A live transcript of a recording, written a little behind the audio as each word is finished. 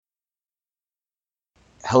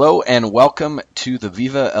Hello and welcome to the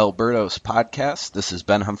Viva El Birdos podcast. This is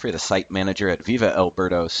Ben Humphrey, the site manager at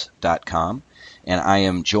vivaelbirdos.com, and I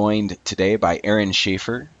am joined today by Aaron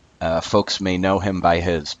Schaefer. Folks may know him by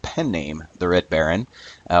his pen name, the Red Baron,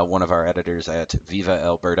 one of our editors at Viva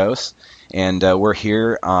El Birdos, and we're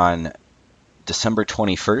here on December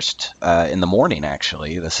 21st in the morning,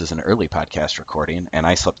 actually. This is an early podcast recording, and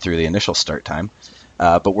I slept through the initial start time.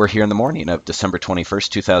 But we're here in the morning of December 21st,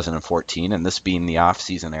 2014, and this being the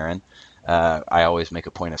off-season, Aaron, I always make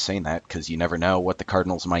a point of saying that because you never know what the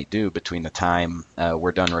Cardinals might do between the time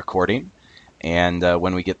we're done recording and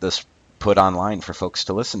when we get this put online for folks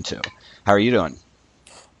to listen to. How are you doing?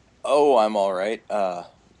 Oh, I'm all right.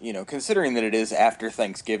 Considering that it is after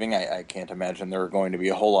Thanksgiving, I can't imagine there are going to be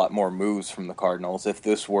a whole lot more moves from the Cardinals. If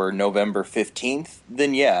this were November 15th,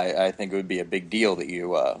 then yeah, I think it would be a big deal that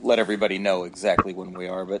you let everybody know exactly when we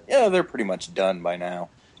are. But yeah, they're pretty much done by now.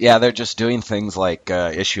 Yeah, they're just doing things like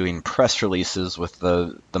issuing press releases with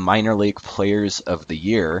the minor league players of the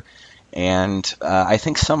year. And I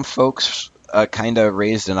think some folks kind of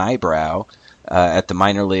raised an eyebrow at the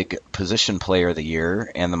minor league position player of the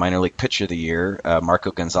year and the minor league pitcher of the year.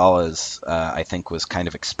 Marco Gonzalez, I think, was kind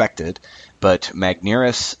of expected, but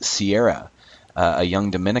Magneuris Sierra, a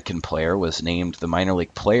young Dominican player, was named the minor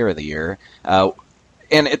league player of the year. And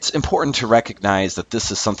it's important to recognize that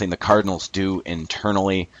this is something the Cardinals do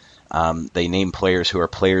internally. They name players who are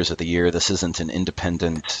players of the year. This isn't an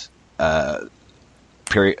independent an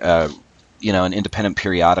independent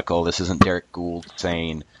periodical. This isn't Derek Gould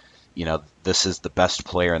saying, this is the best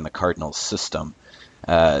player in the Cardinals system.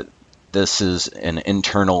 This is an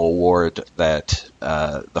internal award that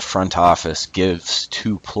the front office gives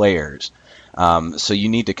to players. So you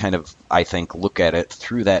need to kind of, I think, look at it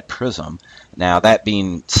through that prism. Now, that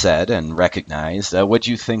being said and recognized, what do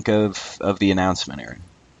you think of the announcement, Aaron?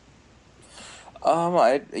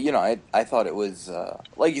 I thought it was,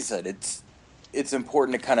 like you said, it's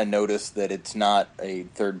important to kind of notice that it's not a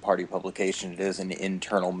third-party publication. It is an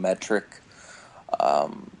internal metric,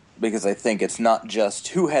 because I think it's not just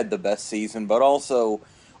who had the best season, but also,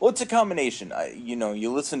 it's a combination.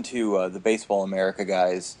 You listen to the Baseball America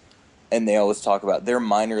guys, and they always talk about their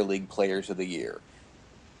minor league players of the year.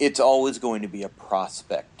 It's always going to be a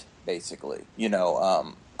prospect, basically.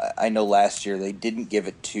 I know last year they didn't give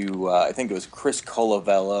it to, I think it was Chris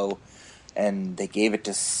Colavello, and they gave it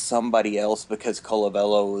to somebody else because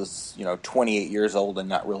Colavello was, 28 years old and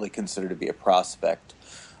not really considered to be a prospect.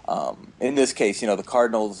 In this case, the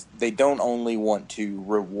Cardinals, they don't only want to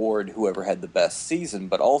reward whoever had the best season,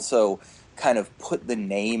 but also kind of put the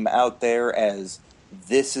name out there as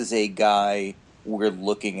this is a guy we're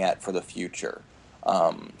looking at for the future.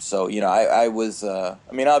 I was,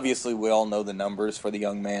 obviously we all know the numbers for the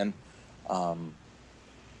young man.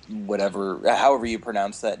 However you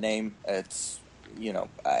pronounce that name, it's,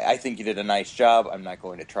 I think you did a nice job. I'm not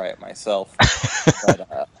going to try it myself.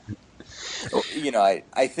 But,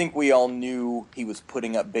 I think we all knew he was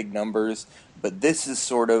putting up big numbers, but this is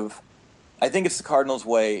sort of, I think it's the Cardinals'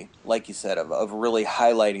 way, like you said, of really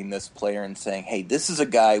highlighting this player and saying, hey, this is a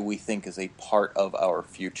guy we think is a part of our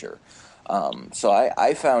future. So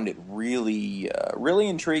I found it really, really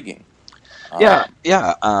intriguing. I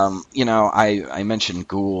mentioned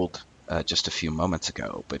Gould just a few moments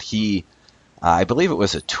ago, but I believe it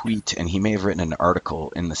was a tweet, and he may have written an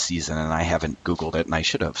article in the season, and I haven't Googled it, and I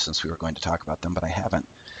should have since we were going to talk about them, but I haven't.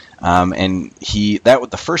 That was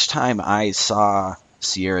the first time I saw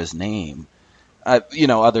Sierra's name,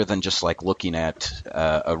 other than just like looking at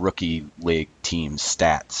a rookie league team's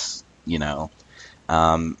stats,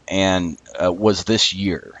 was this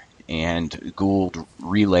year. And Gould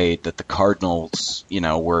relayed that the Cardinals,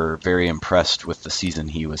 were very impressed with the season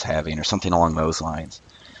he was having, or something along those lines.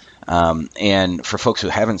 And for folks who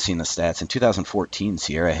haven't seen the stats, in 2014,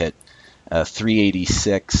 Sierra hit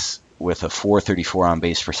 386 with a 434 on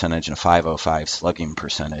base percentage and a 505 slugging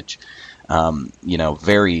percentage.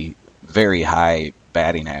 Very, very high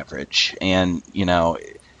batting average. And,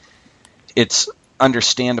 it's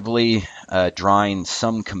understandably drawing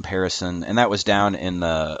some comparison, and that was down in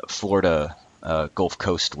the Florida Gulf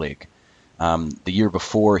Coast League. The year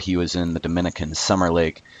before, he was in the Dominican Summer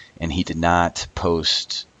League, and he did not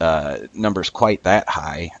post numbers quite that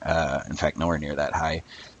high. In fact, nowhere near that high.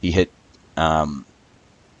 He hit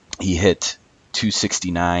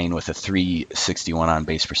 269 with a 361 on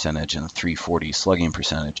base percentage and a 340 slugging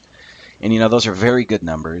percentage. And, those are very good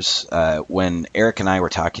numbers. When Eric and I were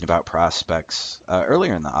talking about prospects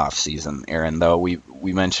earlier in the offseason, Aaron, though,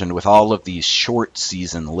 we mentioned with all of these short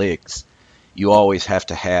season leagues, you always have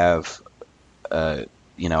to have,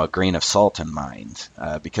 a grain of salt in mind,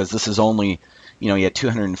 because this is only, he had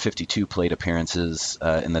 252 plate appearances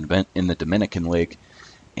in the Dominican League,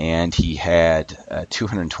 and he had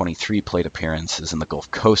 223 plate appearances in the Gulf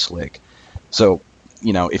Coast League. So,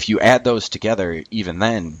 if you add those together, even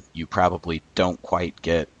then, you probably don't quite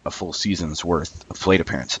get a full season's worth of plate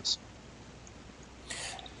appearances.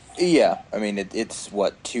 Yeah, I mean, it's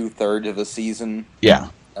what, 2/3 of a season? Yeah.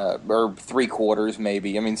 Or 3/4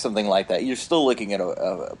 maybe. I mean, something like that. You're still looking at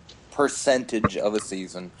a percentage of a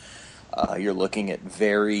season. You're looking at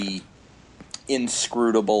very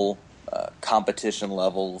inscrutable competition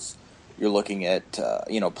levels. You're looking at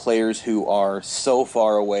players who are so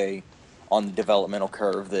far away on the developmental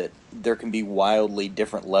curve that there can be wildly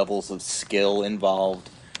different levels of skill involved.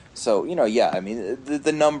 So, I mean,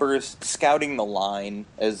 the numbers, scouting the line,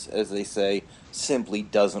 as they say, simply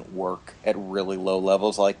doesn't work at really low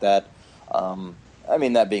levels like that. I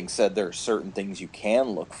mean, that being said, there are certain things you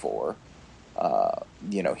can look for.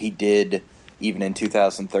 He did, even in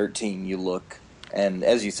 2013, you look, and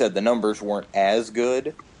as you said, the numbers weren't as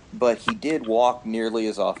good, but he did walk nearly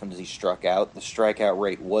as often as he struck out. The strikeout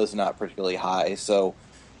rate was not particularly high, so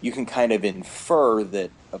you can kind of infer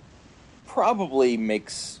that probably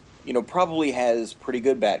has pretty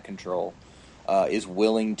good bat control, is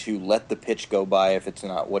willing to let the pitch go by if it's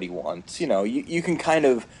not what he wants. You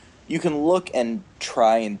can look and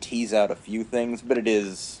try and tease out a few things, but it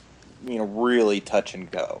is, really touch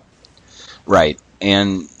and go. Right.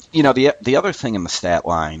 And, the other thing in the stat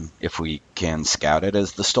line, if we can scout it,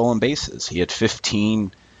 is the stolen bases. He had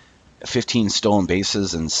 15 stolen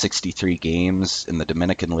bases in 63 games in the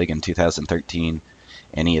Dominican League in 2013,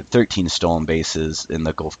 and he had 13 stolen bases in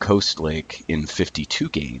the Gulf Coast League in 52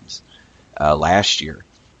 games last year.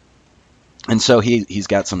 And so he's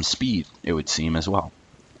got some speed, it would seem, as well.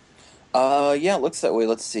 Yeah, it looks that way.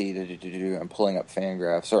 Let's see. I'm pulling up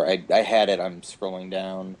Fangraphs. Or I had it. I'm scrolling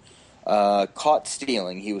down. Caught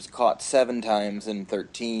stealing. He was caught 7 times in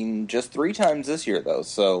 13, just 3 times this year, though.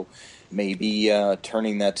 So maybe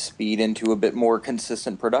turning that speed into a bit more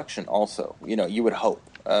consistent production also. You would hope.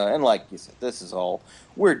 And like you said,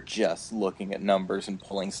 we're just looking at numbers and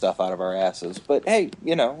pulling stuff out of our asses. But hey,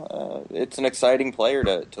 it's an exciting player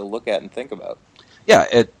to look at and think about.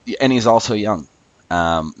 Yeah, and he's also young.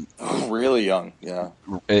 Really young, yeah.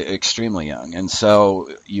 Extremely young. And so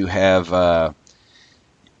you have...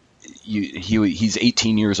 he's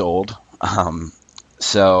 18 years old,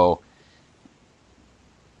 so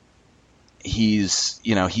he's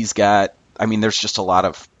got. I mean, there's just a lot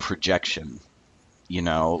of projection,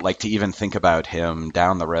 like to even think about him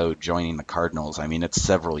down the road joining the Cardinals. I mean, it's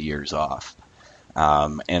several years off,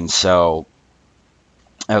 and so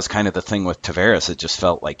that was kind of the thing with Taveras. It just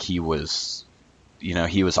felt like he was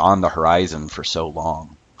on the horizon for so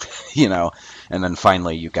long, and then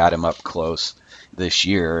finally you got him up close this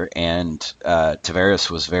year, and Taveras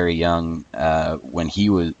was very young when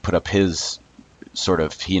he put up his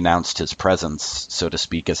he announced his presence, so to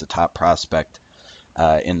speak, as a top prospect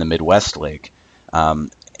in the Midwest League.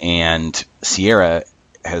 And Sierra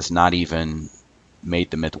has not even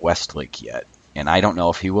made the Midwest League yet, and I don't know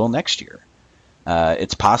if he will next year.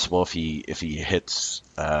 It's possible if he hits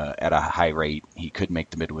at a high rate, he could make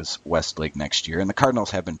the Midwest League next year. And the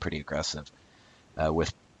Cardinals have been pretty aggressive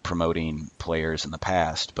with promoting players in the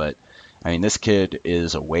past, but I mean, this kid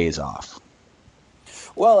is a ways off.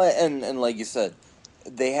 Well, and like you said,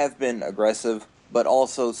 they have been aggressive, but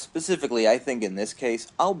also specifically, I think in this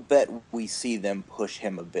case, I'll bet we see them push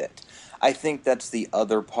him a bit. I think that's the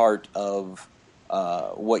other part of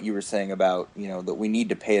what you were saying about, that we need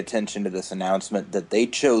to pay attention to this announcement that they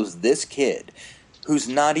chose this kid who's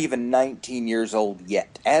not even 19 years old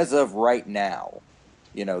yet, as of right now.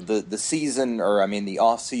 The season, or I mean the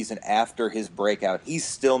off season after his breakout, he's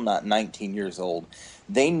still not 19 years old.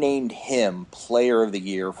 They named him Player of the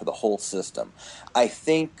Year for the whole system. I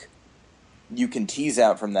think you can tease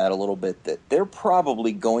out from that a little bit that they're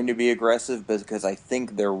probably going to be aggressive because I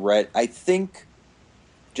think they're I think,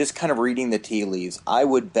 just kind of reading the tea leaves, I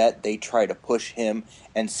would bet they try to push him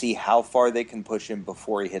and see how far they can push him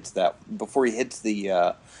before he hits the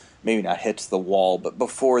maybe not hits the wall, but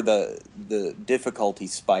before the difficulty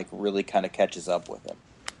spike really kind of catches up with him.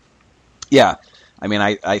 Yeah, I mean,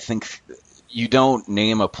 I think you don't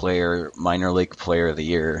name a player minor league player of the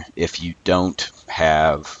year if you don't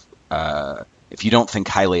think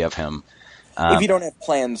highly of him. If you don't have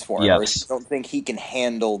plans for him, yes. Or if you don't think he can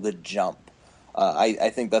handle the jump.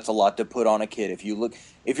 I think that's a lot to put on a kid. If you're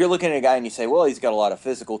looking at a guy and you say, well, he's got a lot of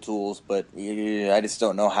physical tools, but I just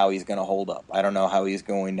don't know how he's going to hold up. I don't know how he's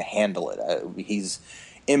going to handle it. He's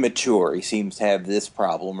immature. He seems to have this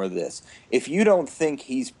problem or this. If you don't think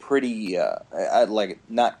he's pretty, like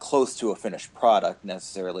not close to a finished product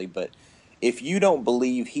necessarily, but if you don't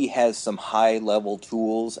believe he has some high level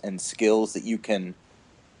tools and skills that you can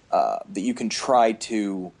try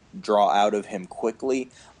to draw out of him quickly,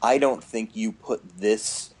 I don't think you put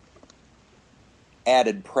this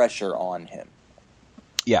added pressure on him.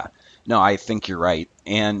 Yeah, no, I think you're right.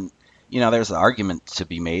 And, there's an argument to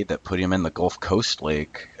be made that put him in the Gulf Coast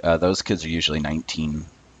League. Those kids are usually 19,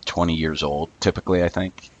 20 years old, typically, I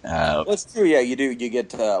think. Well, it's true, yeah, you do. You get,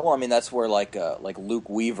 that's where, like Luke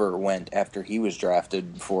Weaver went after he was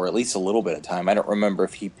drafted for at least a little bit of time. I don't remember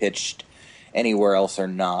if he pitched anywhere else or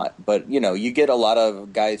not. But, you get a lot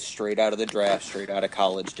of guys straight out of the draft, straight out of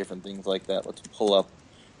college, different things like that. Let's pull up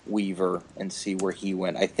Weaver and see where he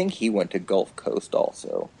went. I think he went to Gulf Coast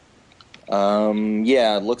also.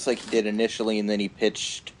 It looks like he did initially, and then he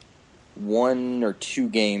pitched 1 or 2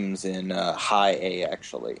 games in High A,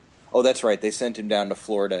 actually. Oh, that's right. They sent him down to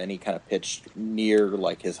Florida, and he kind of pitched near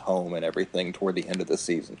like his home and everything toward the end of the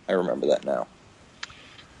season. I remember that now.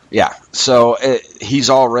 Yeah, so he's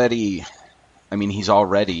already, been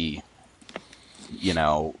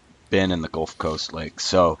in the Gulf Coast League.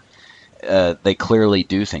 So they clearly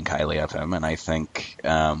do think highly of him, and I think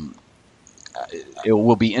it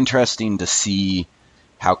will be interesting to see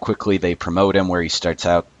how quickly they promote him, where he starts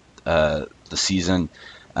out the season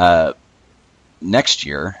next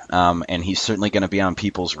year, and he's certainly going to be on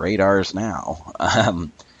people's radars now.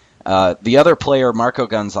 The other player, Marco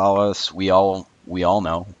Gonzalez, we all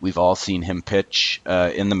know. We've all seen him pitch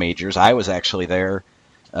in the majors. I was actually there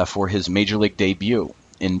for his major league debut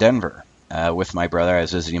in Denver with my brother. I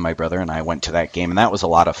was visiting my brother, and I went to that game, and that was a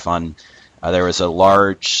lot of fun. There was a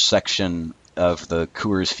large section of the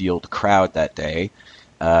Coors Field crowd that day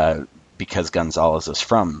because Gonzalez is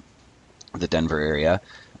from the Denver area,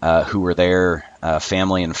 who were there,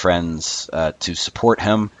 family and friends, to support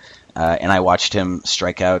him. And I watched him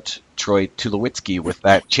strike out Troy Tulowitzki with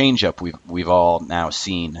that changeup we've all now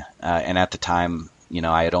seen. And at the time,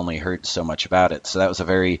 I had only heard so much about it. So that was a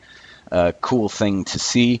very cool thing to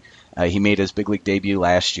see. He made his big league debut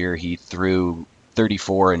last year. He threw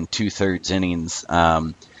 34 2/3 innings.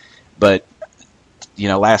 But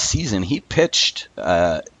last season he pitched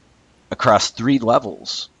across 3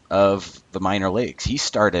 levels of the minor leagues. He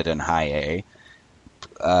started in High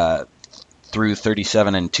A, threw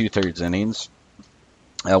 37 2/3 innings,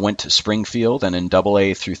 went to Springfield, and in Double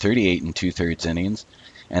A threw 38 2/3 innings,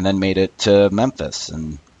 and then made it to Memphis.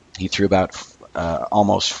 And he threw about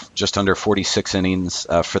almost just under 46 innings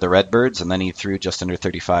for the Redbirds, and then he threw just under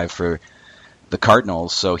 35 for the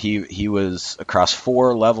Cardinals. So he was across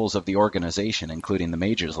 4 levels of the organization, including the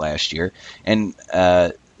majors last year. And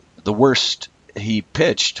the worst he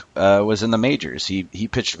pitched was in the majors. He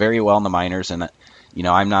pitched very well in the minors, and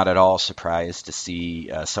I'm not at all surprised to see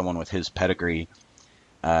someone with his pedigree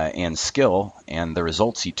and skill and the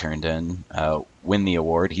results he turned in win the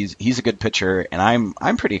award. He's a good pitcher, and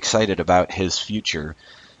I'm pretty excited about his future.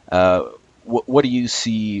 What do you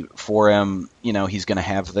see for him? He's going to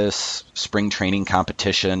have this spring training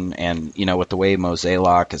competition, and with the way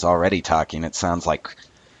Mozeliak is already talking, it sounds like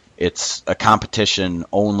it's a competition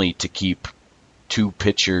only to keep 2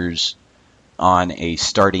 pitchers on a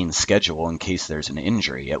starting schedule in case there's an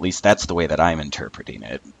injury. At least that's the way that I'm interpreting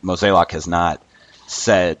it. Mozeliak has not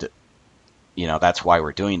said, that's why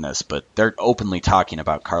we're doing this, but they're openly talking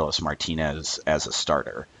about Carlos Martinez as a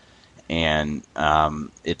starter. And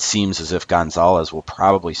it seems as if Gonzalez will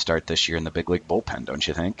probably start this year in the big league bullpen, don't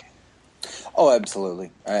you think? Oh,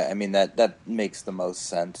 absolutely. I mean, that makes the most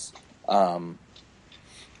sense.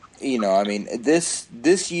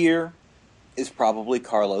 This year is probably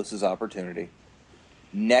Carlos's opportunity.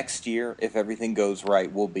 Next year, if everything goes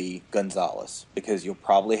right, will be Gonzalez, because you'll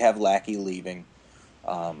probably have Lackey leaving.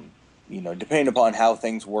 Depending upon how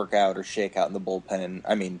things work out or shake out in the bullpen,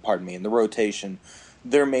 in the rotation,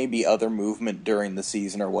 there may be other movement during the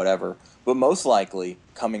season or whatever. But most likely,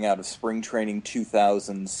 coming out of spring training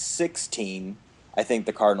 2016, I think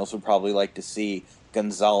the Cardinals would probably like to see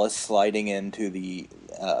Gonzalez sliding into the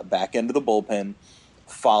back end of the bullpen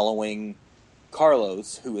following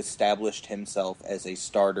Carlos, who established himself as a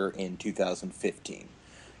starter in 2015.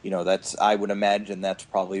 I would imagine that's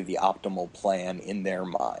probably the optimal plan in their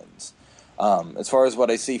minds. As far as what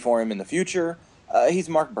I see for him in the future, he's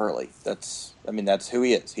Mark Buehrle. That's who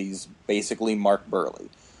he is. He's basically Mark Buehrle.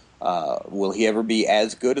 Will he ever be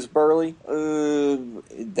as good as Buehrle?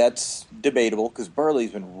 That's debatable, because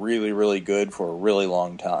Buehrle's been really, really good for a really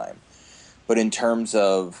long time. But in terms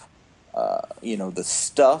of the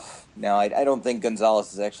stuff. Now, I don't think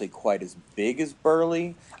Gonzalez is actually quite as big as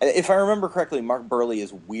Burley. If I remember correctly, Mark Burley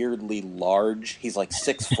is weirdly large. He's like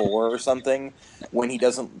 6'4" or something, when he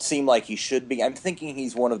doesn't seem like he should be. I'm thinking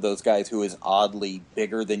he's one of those guys who is oddly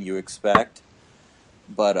bigger than you expect.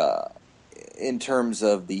 But in terms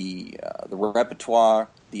of the repertoire,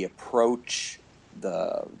 the approach,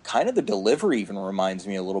 the kind of the delivery even reminds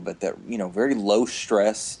me a little bit that, very low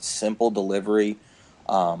stress, simple delivery.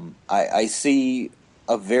 I see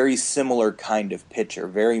a very similar kind of pitcher,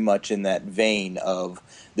 very much in that vein of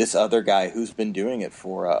this other guy who's been doing it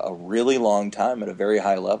for a really long time at a very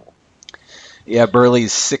high level. Yeah,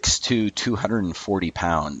 Burley's 6'2", 240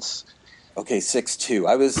 pounds. Okay, 6'2".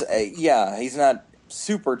 I was, he's not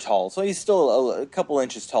super tall, so he's still a couple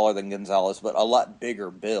inches taller than Gonzalez, but a lot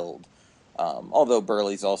bigger build. Although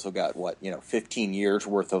Burley's also got 15 years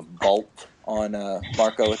worth of bulk on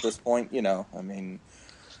Marco at this point.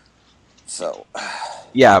 So.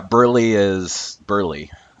 Yeah, Burley is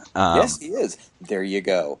Burley. Yes, he is. There you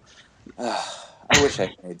go. I wish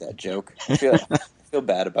I made that joke. I feel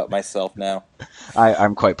bad about myself now.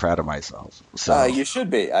 I'm quite proud of myself. So you should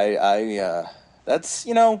be. That's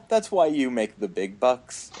why you make the big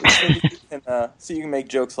bucks, so you can make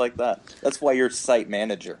jokes like that. That's why you're site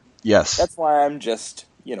manager. Yes. That's why I'm just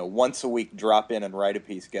once a week drop in and write a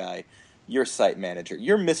piece guy. You're site manager.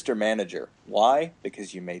 You're Mr. Manager. Why?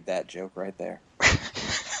 Because you made that joke right there.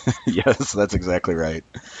 Yes, that's exactly right.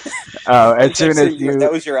 As soon as that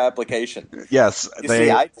was your application. Yes.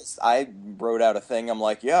 I wrote out a thing. I'm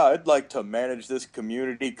like, yeah, I'd like to manage this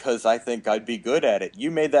community because I think I'd be good at it. You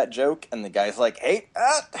made that joke, and the guy's like, hey,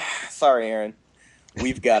 sorry, Aaron,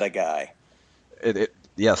 we've got a guy.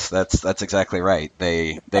 Yes, that's exactly right.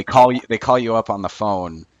 They call you up on the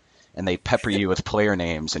phone, and they pepper you with player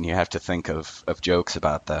names, and you have to think of jokes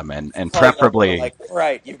about them, and preferably like,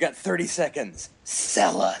 right, you've got 30 seconds.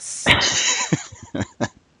 Sell us.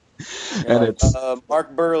 And it's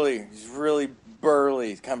Mark Burley. He's really burly.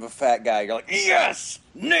 He's kind of a fat guy. You're like, yes,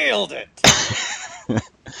 nailed it.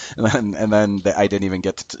 and then I didn't even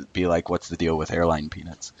get to be like, what's the deal with airline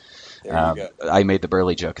peanuts? There you go. I made the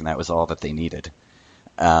Burley joke, and that was all that they needed.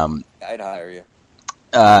 I'd hire you.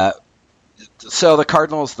 So the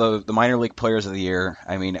Cardinals, the minor league players of the year,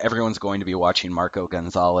 I mean, everyone's going to be watching Marco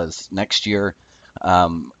Gonzalez next year,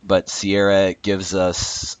 but Sierra gives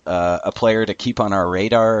us a player to keep on our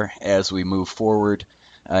radar as we move forward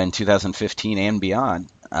in 2015 and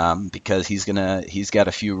beyond, because he's got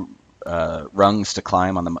a few rungs to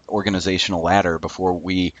climb on the organizational ladder before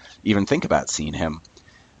we even think about seeing him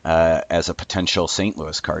as a potential St.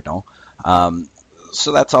 Louis Cardinal.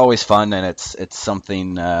 So that's always fun, and it's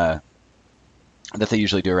something that they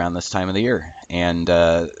usually do around this time of the year. And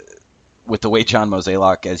with the way John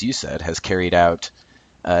Mozeliak, as you said, has carried out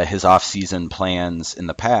his off-season plans in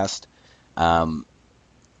the past,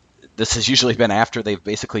 this has usually been after they've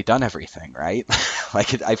basically done everything, right?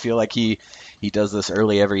 I feel like he does this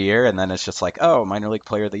early every year, and then it's just like, oh, minor league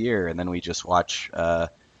player of the year, and then we just watch.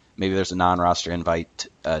 Maybe there's a non-roster invite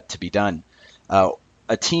to be done.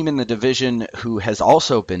 A team in the division who has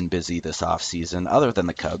also been busy this offseason, other than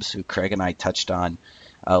the Cubs, who Craig and I touched on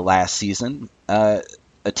last season, a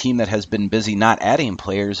team that has been busy not adding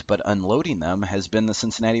players but unloading them has been the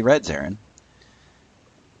Cincinnati Reds, Aaron.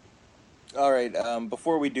 All right,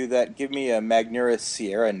 before we do that, give me a Magneuris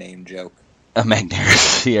Sierra name joke. A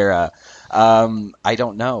Magneuris Sierra. I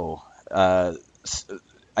don't know.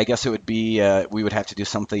 I guess it would be, we would have to do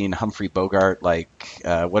something Humphrey Bogart, like,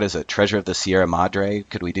 what is it, Treasure of the Sierra Madre?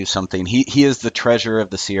 Could we do something? He is the treasure of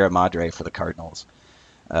the Sierra Madre for the Cardinals.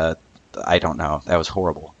 I don't know. That was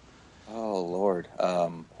horrible. Oh, Lord.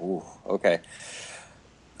 Okay.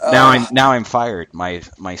 Now I'm fired. My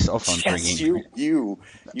cell phone's ringing. You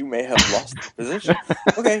may have lost the position.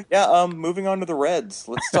 Okay, yeah, moving on to the Reds.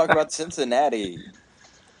 Let's talk about Cincinnati.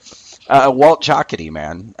 Walt Jocketty,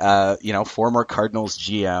 man, former Cardinals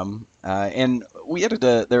GM, and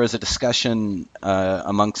there was a discussion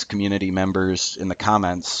amongst community members in the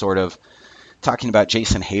comments, sort of talking about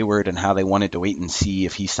Jason Hayward and how they wanted to wait and see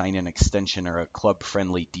if he signed an extension or a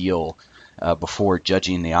club-friendly deal before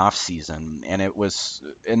judging the offseason.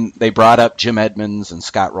 And they brought up Jim Edmonds and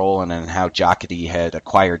Scott Rowland and how Jocketty had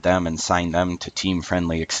acquired them and signed them to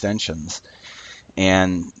team-friendly extensions.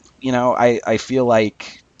 And, I feel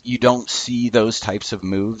like you don't see those types of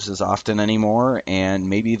moves as often anymore, and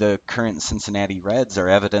maybe the current Cincinnati Reds are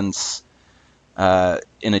evidence,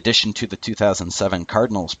 in addition to the 2007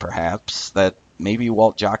 Cardinals perhaps, that maybe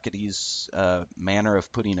Walt Jocketty's manner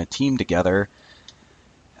of putting a team together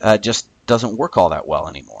just doesn't work all that well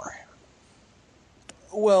anymore.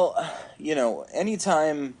 Well,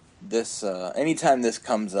 anytime this anytime this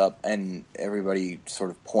comes up and everybody sort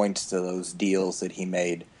of points to those deals that he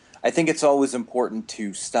made, I think it's always important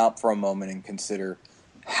to stop for a moment and consider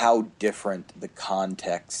how different the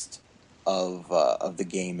context of the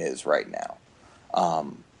game is right now.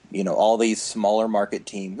 All these smaller market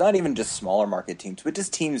teams, not even just smaller market teams, but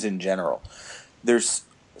just teams in general. There's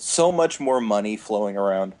so much more money flowing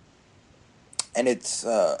around, and it's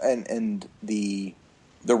and the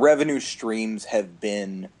revenue streams have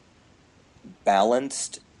been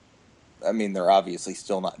balanced. I mean, they're obviously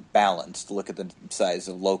still not balanced. Look at the size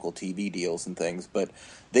of local TV deals and things, but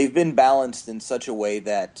they've been balanced in such a way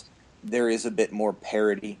that there is a bit more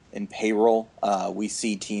parity in payroll. We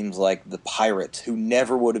see teams like the Pirates, who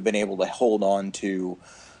never would have been able to hold on to,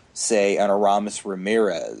 say, an Aramis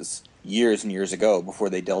Ramirez years and years ago before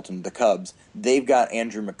they dealt him to the Cubs. They've got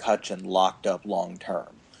Andrew McCutchen locked up long term.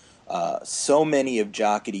 So many of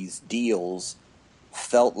Jocketty's deals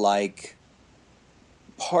felt like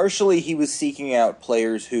partially he was seeking out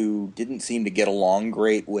players who didn't seem to get along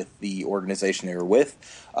great with the organization they were with.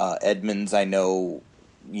 Edmonds, I know,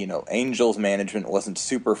 Angels management wasn't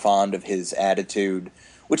super fond of his attitude,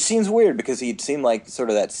 which seems weird because he'd seemed like sort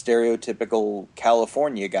of that stereotypical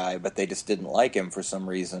California guy, but they just didn't like him for some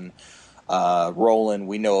reason. Roland,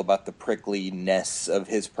 we know about the prickliness of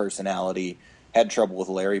his personality. Had trouble with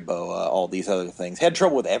Larry Boa, all these other things. Had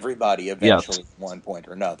trouble with everybody eventually at one point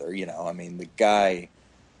or another. I mean, the guy,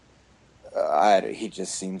 he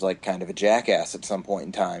just seems like kind of a jackass at some point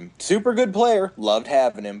in time. Super good player, loved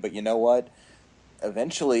having him, but you know what?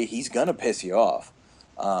 Eventually, he's gonna piss you off.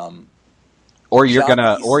 Or you're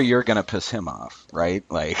gonna piss him off, right?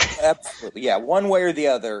 Like absolutely, yeah. One way or the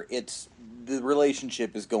other, the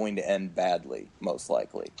relationship is going to end badly, most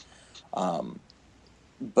likely.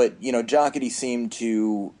 But Jocketty seemed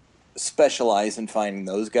to specialize in finding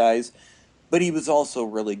those guys, but he was also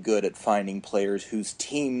really good at finding players whose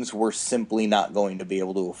teams were simply not going to be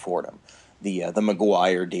able to afford him. The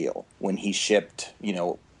McGuire deal, when he shipped,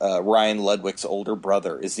 Ryan Ludwig's older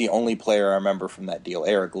brother is the only player I remember from that deal,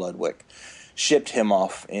 Eric Ludwig, shipped him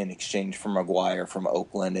off in exchange for McGuire from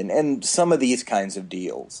Oakland, and some of these kinds of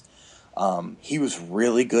deals. He was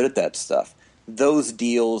really good at that stuff. Those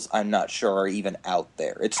deals, I'm not sure, are even out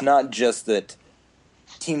there. It's not just that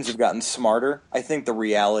teams have gotten smarter. I think the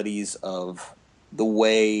realities of the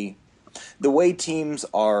way teams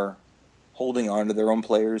are holding on to their own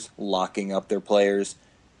players, locking up their players,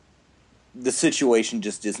 the situation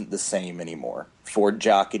just isn't the same anymore for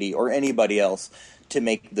Jocketty or anybody else to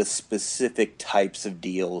make the specific types of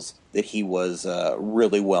deals that he was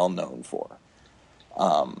really well known for.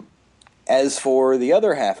 As for the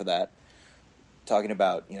other half of that, talking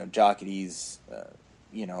about Jocketty's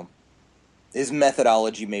his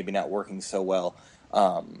methodology maybe not working so well.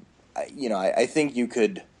 I think you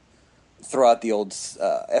could throw out the old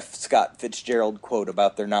F. Scott Fitzgerald quote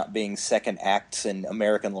about there not being second acts in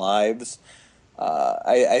American lives.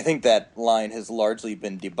 I think that line has largely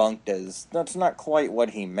been debunked as that's not quite what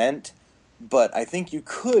he meant, but I think you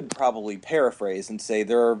could probably paraphrase and say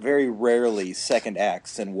there are very rarely second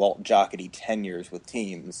acts in Walt Jocketty tenures with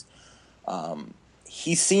teams.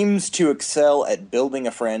 He seems to excel at building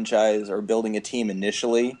a franchise or building a team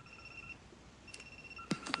initially,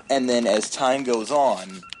 and then as time goes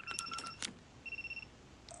on,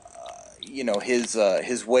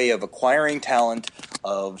 his way of acquiring talent,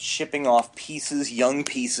 of shipping off young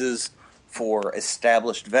pieces for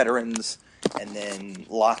established veterans, and then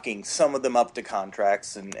locking some of them up to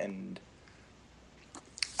contracts, and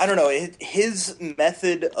I don't know, his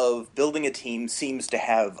method of building a team seems to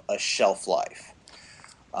have a shelf life.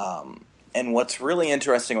 And what's really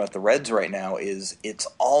interesting about the Reds right now is it's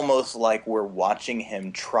almost like we're watching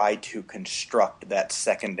him try to construct that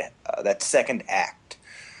second act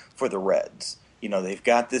for the Reds. They've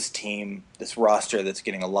got this team, this roster that's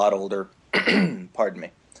getting a lot older. Pardon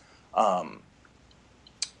me.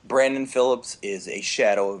 Brandon Phillips is a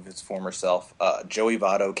shadow of his former self. Joey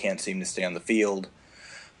Votto can't seem to stay on the field.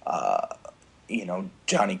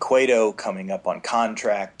 Johnny Cueto coming up on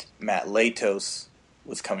contract. Matt Latos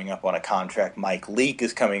was coming up on a contract. Mike Leake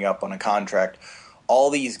is coming up on a contract. All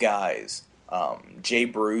these guys. Jay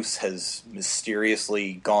Bruce has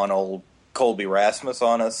mysteriously gone old Colby Rasmus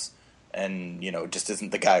on us and, just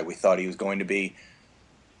isn't the guy we thought he was going to be.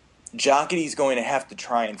 Jocketty's going to have to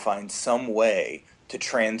try and find some way to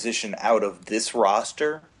transition out of this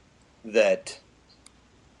roster that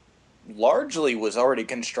largely was already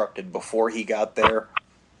constructed before he got there,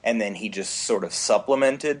 and then he just sort of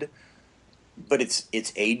supplemented. But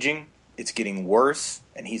it's aging, it's getting worse,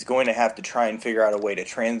 and he's going to have to try and figure out a way to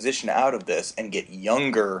transition out of this and get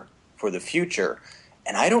younger for the future.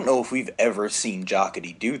 And I don't know if we've ever seen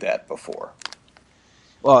Jocketty do that before.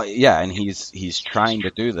 Well, yeah, and he's trying to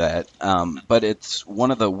do that. But it's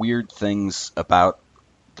one of the weird things about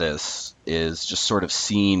this is just sort of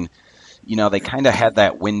seeing, they kind of had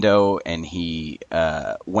that window, and he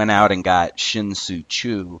went out and got Shin-Soo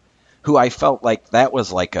Choo, who I felt like that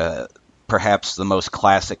was like perhaps the most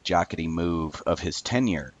classic Jocketty move of his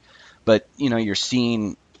tenure. But, you're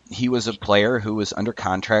seeing he was a player who was under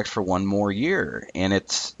contract for one more year. And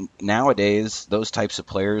it's nowadays those types of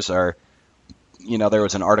players are, there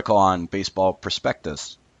was an article on Baseball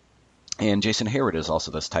Prospectus, and Jason Hayward is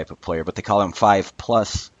also this type of player, but they call him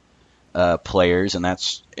 5+ players, and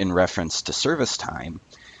that's in reference to service time.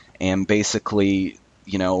 And basically,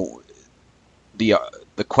 the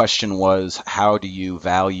question was, how do you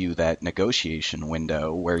value that negotiation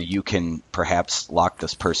window where you can perhaps lock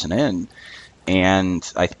this person in? And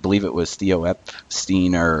I believe it was Theo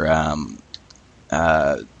Epstein or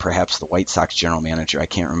perhaps the White Sox general manager. I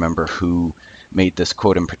can't remember who made this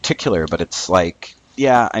quote in particular, but it's like,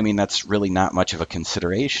 yeah, I mean, that's really not much of a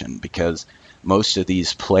consideration because most of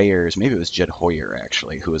these players, maybe it was Jed Hoyer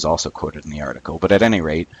actually, who was also quoted in the article, but at any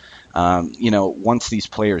rate, once these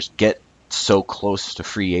players get so close to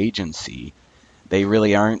free agency, they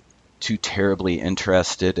really aren't too terribly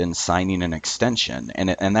interested in signing an extension.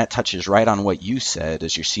 And that touches right on what you said,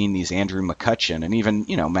 as you're seeing these Andrew McCutchen and even,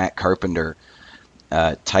 Matt Carpenter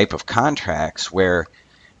type of contracts where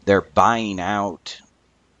they're buying out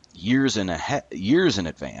years in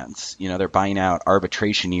advance. They're buying out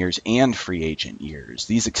arbitration years and free agent years.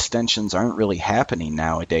 These extensions aren't really happening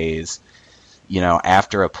nowadays,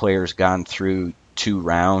 after a player's gone through 2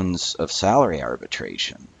 rounds of salary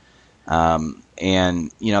arbitration. And,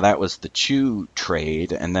 that was the Choo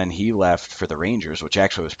trade, and then he left for the Rangers, which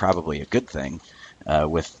actually was probably a good thing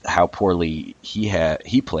with how poorly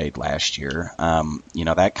he played last year.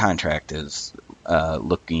 That contract is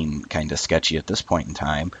looking kind of sketchy at this point in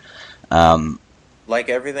time. Like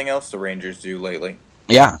everything else the Rangers do lately.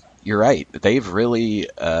 Yeah, you're right. They've really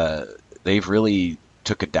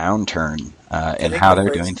took a downturn in how they're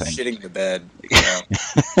doing things. Shitting the bed.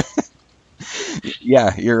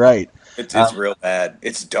 Yeah, you're right. It's real bad.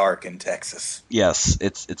 It's dark in Texas. Yes,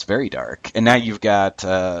 it's very dark. And now you've got,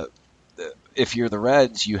 if you're the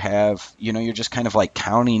Reds, you have, you're just kind of like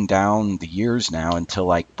counting down the years now until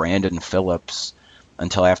like Brandon Phillips,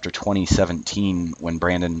 until after 2017 when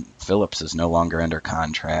Brandon Phillips is no longer under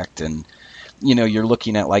contract. And, you're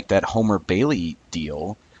looking at like that Homer Bailey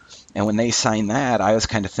deal. And when they signed that, I was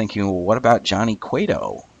kind of thinking, well, what about Johnny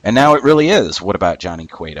Cueto? And now it really is, what about Johnny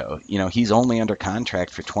Cueto? He's only under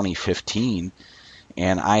contract for 2015,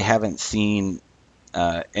 and I haven't seen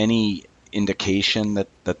any indication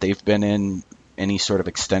that they've been in any sort of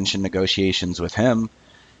extension negotiations with him.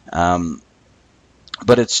 But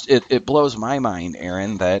it blows my mind,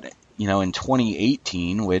 Aaron, that, in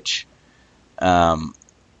 2018, which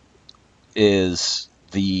is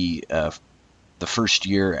the first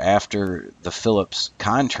year after the Phillips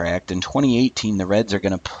contract. In 2018, the Reds are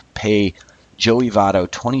going to pay Joey Votto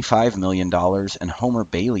 $25 million and Homer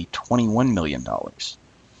Bailey $21 million.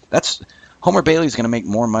 Homer Bailey's going to make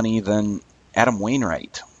more money than Adam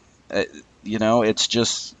Wainwright.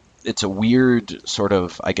 It's a weird sort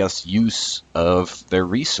of, I guess, use of their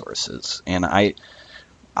resources. And I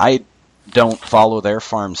don't follow their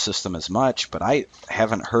farm system as much, but I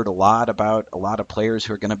haven't heard a lot about a lot of players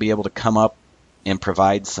who are going to be able to come up and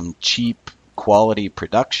provide some cheap quality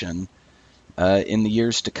production in the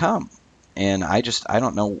years to come. And I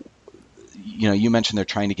don't know, you mentioned they're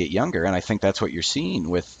trying to get younger, and I think that's what you're seeing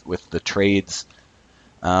with the trades.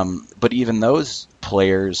 But even those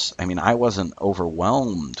players, I mean, I wasn't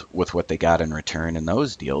overwhelmed with what they got in return in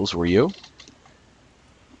those deals. Were you?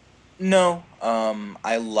 No.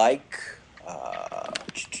 I like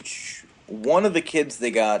one of the kids they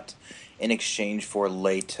got in exchange for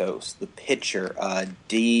Latos, the pitcher,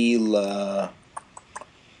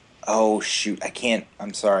 oh shoot, I can't.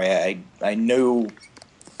 I'm sorry. I know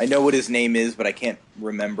what his name is, but I can't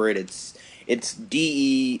remember it. It's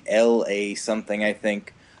DELA something, I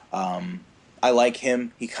think. I like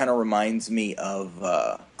him. He kind of reminds me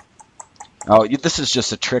of. This is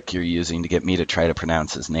just a trick you're using to get me to try to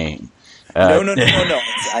pronounce his name. No.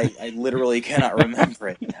 I literally cannot remember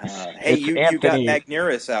it. Hey, you got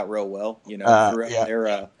Magnuris out real well.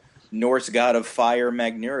 Their Norse god of fire,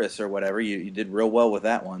 Magnuris or whatever. You did real well with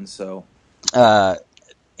that one. So,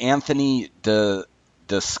 Anthony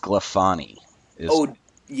DeSclafani. Oh,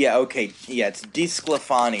 yeah, okay, yeah, it's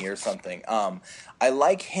DeSclafani or something. I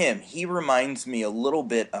like him. He reminds me a little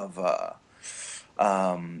bit of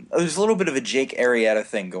there's a little bit of a Jake Arrieta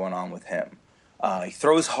thing going on with him. He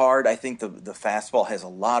throws hard. I think the fastball has a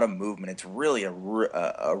lot of movement. It's really a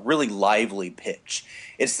really lively pitch.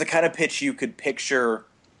 It's the kind of pitch you could picture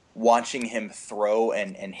watching him throw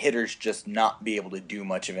and hitters just not be able to do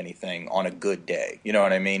much of anything on a good day. You know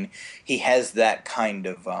what I mean? He has that kind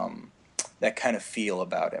of feel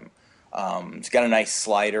about him. He's got a nice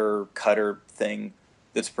slider cutter thing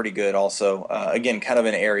that's pretty good also. Again, kind of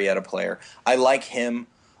an Arrieta player. I like him.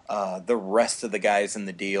 The rest of the guys in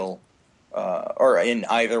the deal, or in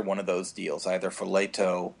either one of those deals, either for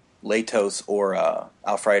Latos or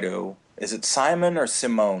Alfredo. Is it Simon or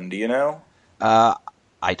Simone? Do you know?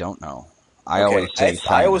 I don't know. Okay. Always say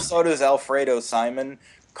I always Simon. thought it was Alfredo Simon.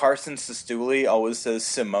 Carson Sestouli always says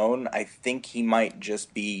Simone. I think he might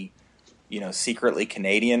just be, secretly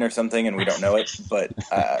Canadian or something, and we don't know it. But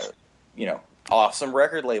awesome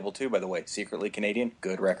record label too, by the way. Secretly Canadian,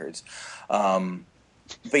 good records.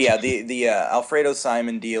 But yeah, the Alfredo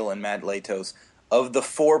Simon deal and Matt Latos, of the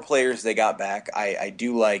four players they got back, I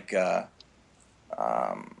do like.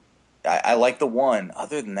 I like the one.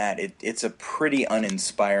 Other than that, it's a pretty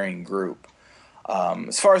uninspiring group.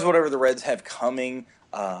 As far as whatever the Reds have coming,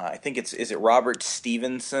 I think is it Robert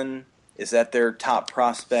Stevenson? Is that their top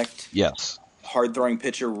prospect? Yes. Hard throwing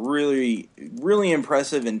pitcher, really, really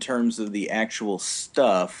impressive in terms of the actual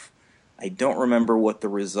stuff. I don't remember what the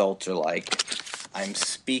results are like. I'm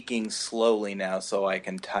speaking slowly now so I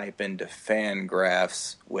can type into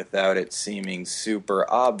Fangraphs without it seeming super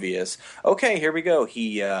obvious. Okay, here we go.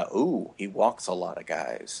 He walks a lot of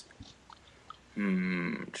guys.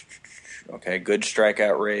 Okay, good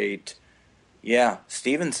strikeout rate. Yeah,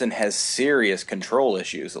 Stevenson has serious control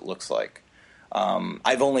issues, it looks like.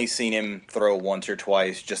 I've only seen him throw once or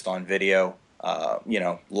twice just on video.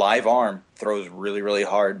 Live arm, throws really, really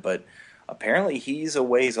hard, but apparently he's a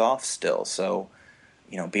ways off still, so...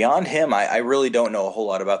 beyond him, I really don't know a whole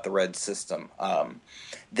lot about the Reds system.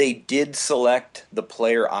 They did select the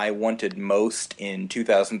player I wanted most in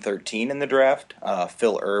 2013 in the draft,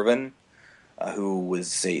 Phil Ervin, who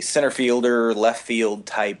was a center fielder, left field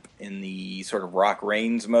type in the sort of Rock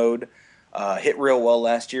Reigns mode. Hit real well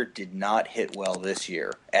last year, did not hit well this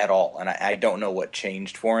year at all, and I don't know what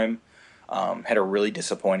changed for him. Had a really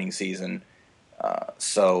disappointing season. It's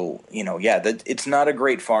not a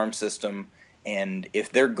great farm system. And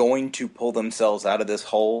if they're going to pull themselves out of this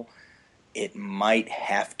hole, it might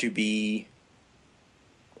have to be...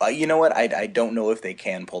 you know what? I don't know if they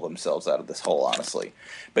can pull themselves out of this hole, honestly.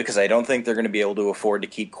 Because I don't think they're going to be able to afford to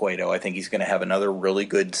keep Cueto. I think he's going to have another really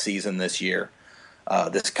good season this year.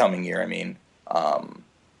 This coming year, I mean.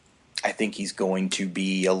 I think he's going to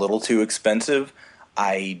be a little too expensive.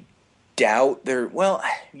 I doubt they're... Well,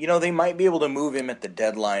 they might be able to move him at the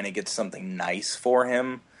deadline and get something nice for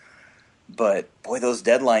him. But, boy, those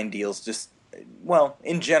deadline deals just,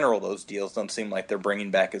 in general, those deals don't seem like they're bringing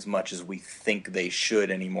back as much as we think they should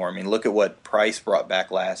anymore. I mean, look at what Price brought back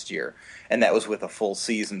last year, and that was with a full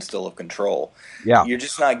season still of control. Yeah. You're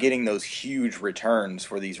just not getting those huge returns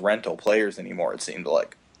for these rental players anymore, it seemed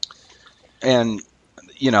like. And,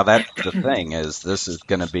 that's the thing, is this is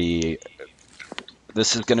going to be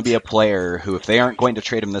a player who, if they aren't going to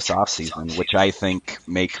trade him this offseason, which I think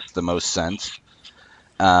makes the most sense,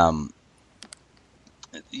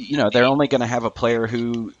 they're only going to have a player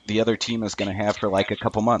who the other team is going to have for like a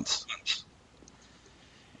couple months.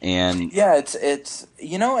 And yeah, it's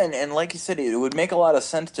and like you said, it would make a lot of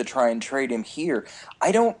sense to try and trade him here.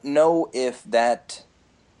 I don't know if that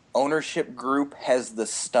ownership group has the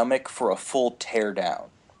stomach for a full teardown.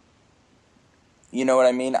 You know what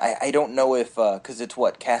I mean? I don't know if because it's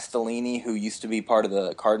Castellini, who used to be part of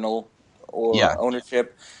the Cardinal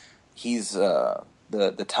ownership. He's the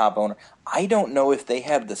top owner. I don't know if they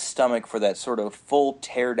have the stomach for that sort of full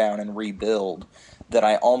teardown and rebuild that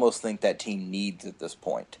I almost think that team needs at this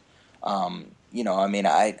point. I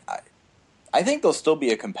think they'll still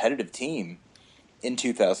be a competitive team in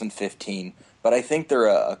 2015, but I think they're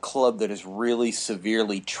a club that is really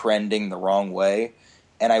severely trending the wrong way,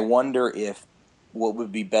 and I wonder if what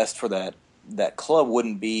would be best for that club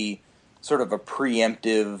wouldn't be sort of a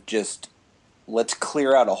preemptive just let's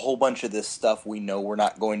clear out a whole bunch of this stuff we know we're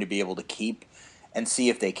not going to be able to keep and see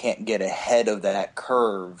if they can't get ahead of that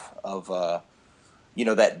curve of,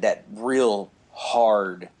 that real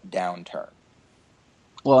hard downturn.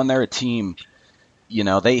 Well, and they're a team,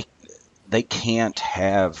 they can't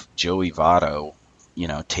have Joey Votto,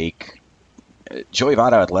 Joey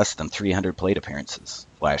Votto had less than 300 plate appearances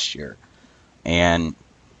last year. And,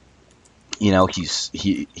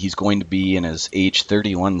 he's going to be in his age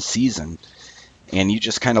 31 season. And you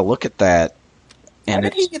just kind of look at that, and how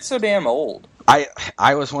did he get so damn old?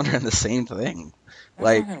 I was wondering the same thing.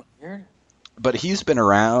 That's kind of weird. but he's been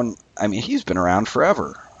around. I mean, he's been around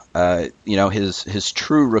forever. His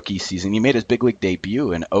true rookie season, he made his big league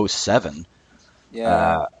debut in '07.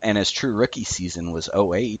 Yeah. And his true rookie season was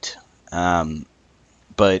 '08.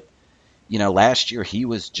 But, last year he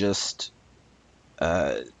was just,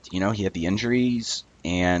 he had the injuries,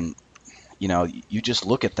 and, you just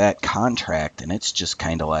look at that contract, and it's just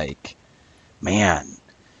kind of like, man,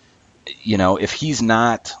 if he's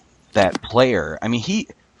not that player, I mean, he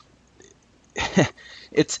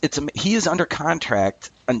is under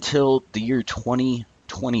contract until the year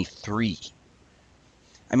 2023.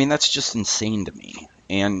 I mean, that's just insane to me.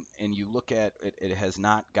 And you look at it, it has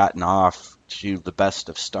not gotten off to the best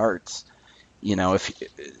of starts.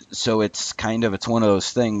 It's one of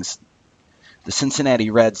those things. The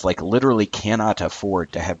Cincinnati Reds literally cannot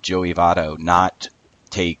afford to have Joey Votto not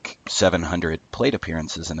take 700 plate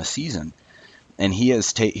appearances in a season. And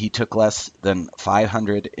he took less than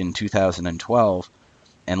 500 in 2012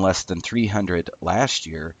 and less than 300 last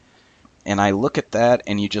year. And I look at that,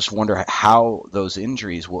 and you just wonder how those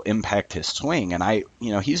injuries will impact his swing. And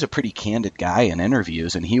he's a pretty candid guy in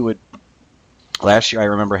interviews, and last year I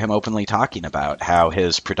remember him openly talking about how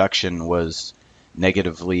his production was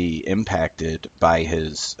negatively impacted by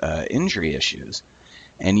his injury issues.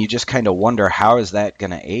 And you just kind of wonder, how is that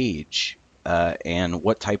going to age, and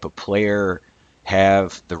what type of player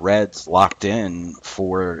have the Reds locked in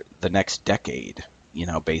for the next decade,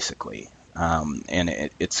 basically. And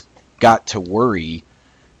it's got to worry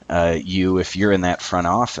you if you're in that front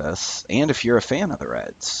office, and if you're a fan of the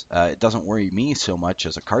Reds. It doesn't worry me so much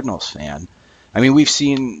as a Cardinals fan. I mean, we've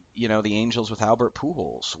seen, the Angels with Albert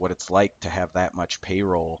Pujols, what it's like to have that much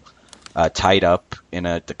payroll tied up in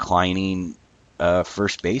a declining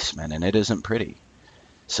first baseman, and it isn't pretty.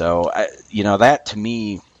 So, that to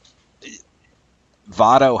me,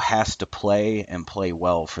 Votto has to play and play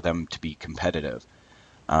well for them to be competitive.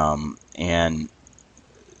 And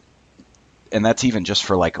that's even just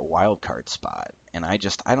for a wild card spot. And I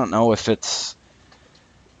don't know if that's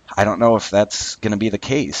going to be the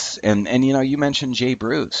case. And you mentioned Jay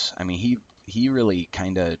Bruce. I mean, he really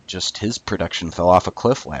kind of just, his production fell off a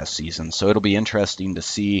cliff last season. So it'll be interesting to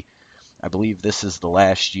see. I believe this is the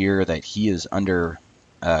last year that he is under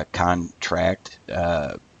contract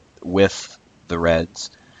with the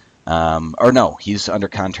Reds. Or no, he's under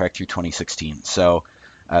contract through 2016. So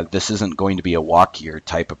this isn't going to be a walk year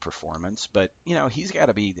type of performance, but he's got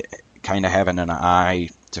to be kind of having an eye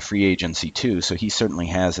to free agency too. So he certainly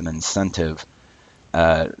has an incentive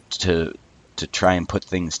to try and put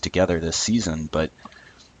things together this season. But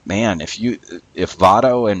man, if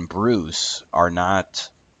Votto and Bruce are not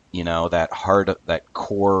that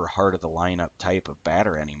core heart of the lineup type of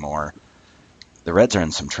batter anymore, the Reds are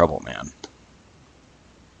in some trouble, man.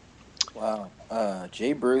 Wow.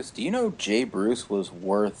 Jay Bruce, do you know Jay Bruce was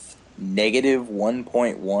worth negative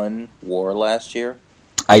 1.1 WAR last year?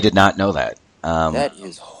 I did not know that. That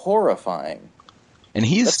is horrifying. And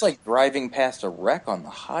that's like driving past a wreck on the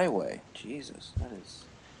highway. Jesus, that is.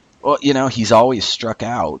 Well, he's always struck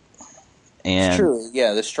out. And it's true.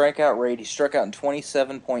 Yeah, the strikeout rate, he struck out in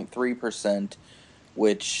 27.3%,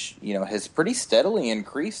 which, has pretty steadily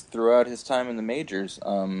increased throughout his time in the majors.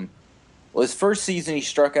 Well, his first season, he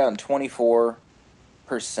struck out in 24%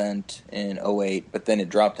 in '08, but then it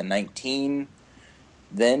dropped to 19,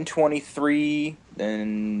 then 23,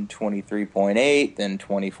 then 23.8, then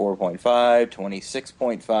 24.5,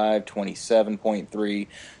 26.5, 27.3.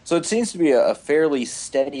 So it seems to be a fairly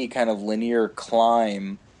steady kind of linear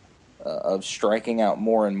climb of striking out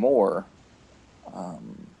more and more.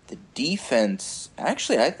 The defense,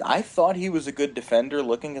 actually, I thought he was a good defender.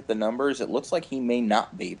 Looking at the numbers, it looks like he may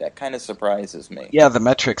not be. That kind of surprises me. Yeah, the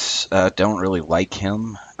metrics don't really like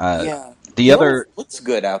him. Yeah. The other looks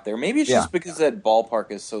good out there. Maybe it's just because that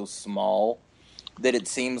ballpark is so small that it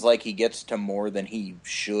seems like he gets to more than he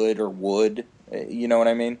should or would. You know what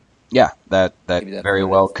I mean? Yeah, that very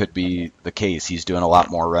well could be the case. He's doing a lot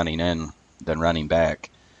more running in than running back.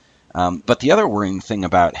 But the other worrying thing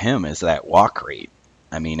about him is that walk rate.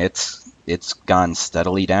 I mean, it's gone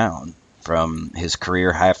steadily down from his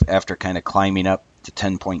career after kind of climbing up to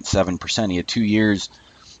 10.7%. He had 2 years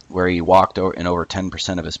where he walked in over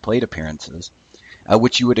 10% of his plate appearances,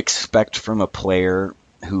 which you would expect from a player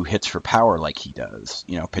who hits for power like he does.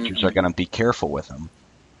 Pitchers are going to be careful with him.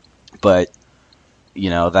 But,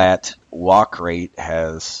 that walk rate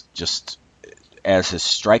has just, as his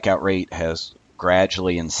strikeout rate has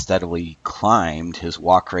gradually and steadily climbed, his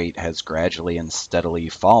walk rate has gradually and steadily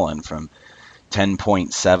fallen from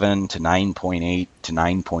 10.7 to 9.8 to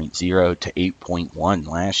 9.0 to 8.1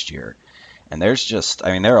 last year. And there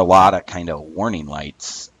are a lot of kind of warning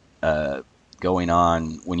lights going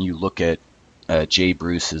on when you look at Jay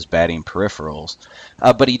Bruce's batting peripherals.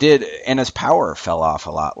 But he did, and his power fell off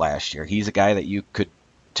a lot last year. He's a guy that you could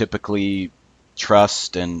typically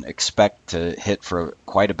trust and expect to hit for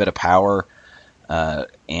quite a bit of power.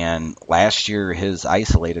 And last year, his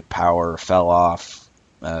isolated power fell off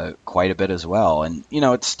quite a bit as well. And,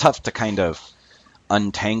 it's tough to kind of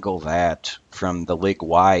untangle that from the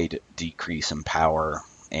league-wide decrease in power.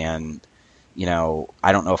 And,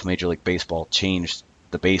 I don't know if Major League Baseball changed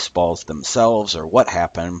the baseballs themselves or what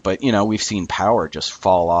happened, but, we've seen power just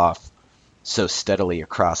fall off so steadily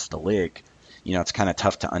across the league. It's kind of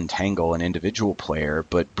tough to untangle an individual player,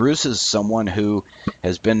 but Bruce is someone who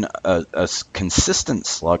has been a consistent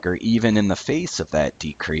slugger even in the face of that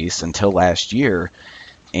decrease until last year.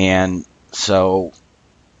 And so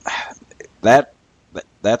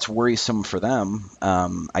that's worrisome for them.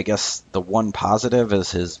 I guess the one positive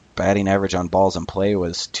is his batting average on balls in play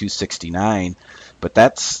was 269, but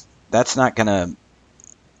that's not going to,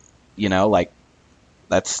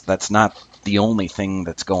 that's not the only thing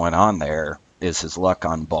that's going on there is his luck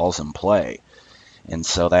on balls in play. And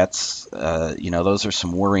so that's, those are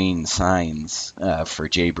some worrying signs for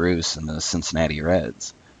Jay Bruce and the Cincinnati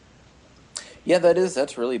Reds. Yeah,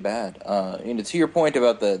 that's really bad. To your point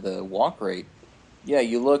about the walk rate, yeah,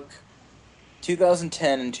 you look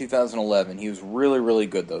 2010 and 2011, he was really, really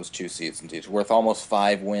good those two seasons. He was worth almost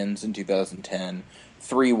 5 wins in 2010,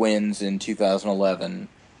 3 wins in 2011.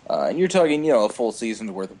 And you're talking, a full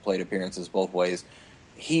season's worth of plate appearances both ways.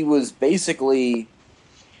 He basically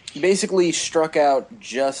struck out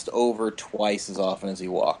just over twice as often as he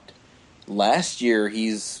walked. Last year,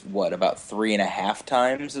 he's, about 3.5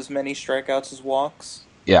 times as many strikeouts as walks?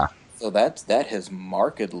 Yeah. So that has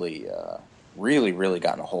markedly, really, really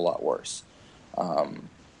gotten a whole lot worse.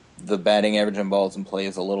 The batting average on balls in play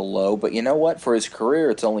is a little low, but you know what? For his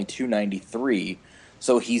career, it's only 293,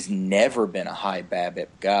 so he's never been a high BABIP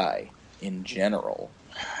guy in general.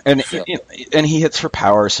 And he hits for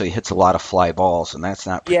power, so he hits a lot of fly balls, and that's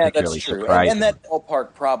not particularly surprising. And that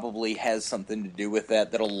ballpark probably has something to do with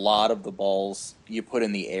that a lot of the balls you put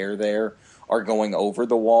in the air there are going over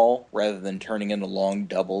the wall rather than turning into long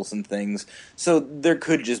doubles and things. So there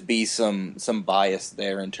could just be some bias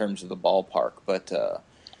there in terms of the ballpark. But,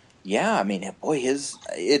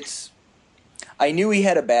 I knew he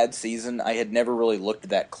had a bad season. I had never really looked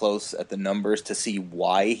that close at the numbers to see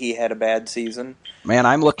why he had a bad season. Man,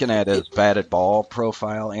 I'm looking at his batted ball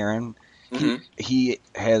profile, Aaron. Mm-hmm. He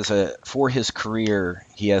has for his career,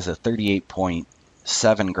 he has a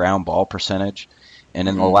 38.7 ground ball percentage. And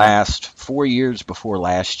in the last 4 years before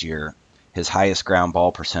last year, his highest ground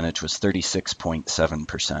ball percentage was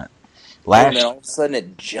 36.7%. And then all of a sudden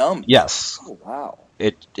it jumped. Yes. Oh, wow.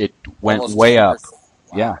 It went almost way up.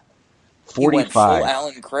 Wow. Yeah. 45. He went full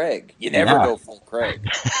Alan Craig. You never go full Craig.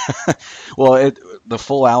 Well, the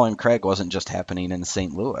full Alan Craig wasn't just happening in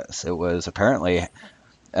St. Louis. It was apparently,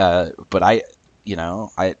 that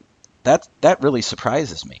really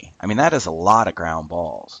surprises me. I mean, that is a lot of ground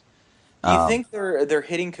balls. Do you think their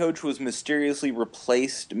hitting coach was mysteriously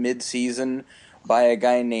replaced mid-season by a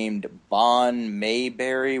guy named Bon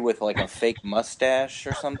Mayberry with like a fake mustache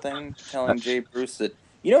or something, telling Jay Bruce that,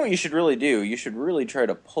 you know what you should really do? You should really try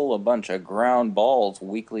to pull a bunch of ground balls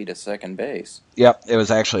weekly to second base. Yep, it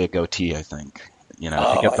was actually a goatee, I think.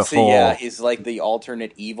 To get the full... Yeah, he's like the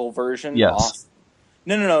alternate evil version. Yes. Awesome.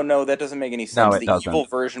 No, that doesn't make any sense. No, it doesn't. Evil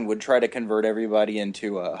version would try to convert everybody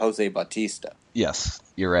into Jose Bautista. Yes,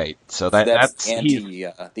 you're right. So that's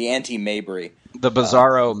the anti-Mabry. The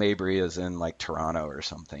Bizarro Mabry is in like Toronto or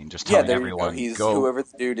something. Just telling everyone, he's whoever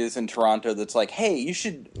the dude is in Toronto that's like, hey, you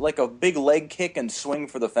should like a big leg kick and swing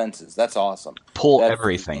for the fences. That's awesome. Pull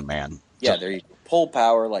everything, man. Yeah, there you go. Pull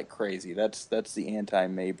power like crazy. That's the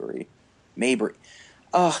anti-Mabry. Mabry.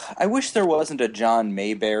 I wish there wasn't a John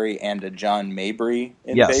Mayberry and a John Mabry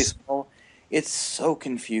in baseball. It's so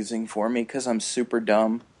confusing for me because I'm super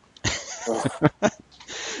dumb.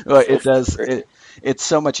 Well, it does. It's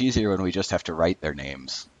so much easier when we just have to write their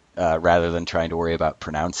names rather than trying to worry about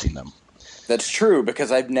pronouncing them. That's true,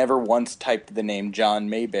 because I've never once typed the name John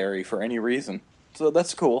Mayberry for any reason. So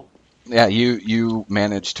that's cool. Yeah, you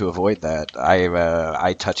managed to avoid that.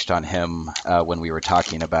 I touched on him when we were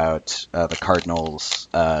talking about the Cardinals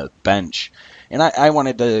bench, and I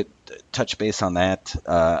wanted to touch base on that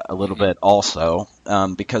a little bit also,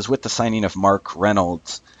 because with the signing of Mark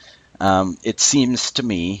Reynolds, it seems to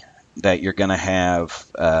me that you're going to have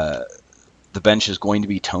the bench is going to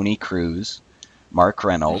be Tony Cruz, Mark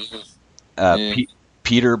Reynolds,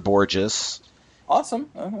 Peter Borges. Awesome.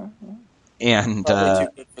 And probably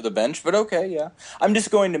too good for the bench, but okay, yeah. I'm just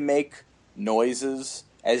going to make noises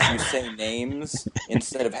as you say names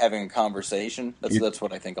instead of having a conversation. You're, That's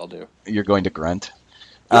what I think I'll do. you're going to grunt.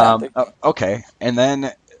 Yeah, there you Okay, and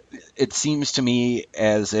then it seems to me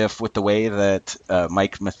as if with the way that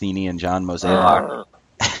Mike Matheny and John Mozeliak go.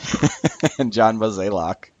 and John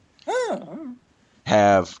Mozeliak Huh.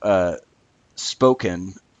 have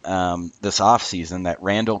spoken this offseason that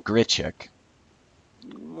Randall Grichuk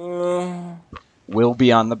Uh, will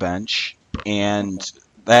be on the bench, and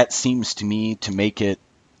that seems to me to make it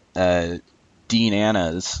Dean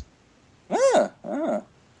Anna's uh, uh.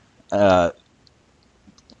 uh,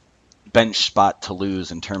 bench spot to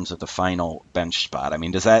lose in terms of the final bench spot. I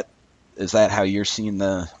mean, is that how you're seeing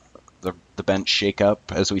the bench shake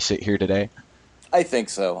up as we sit here today? I think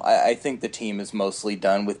so. I think the team is mostly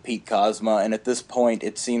done with Pete Kozma, and at this point,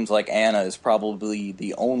 it seems like Anna is probably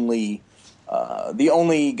the only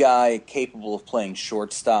guy capable of playing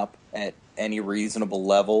shortstop at any reasonable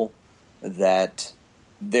level that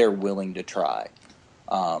they're willing to try.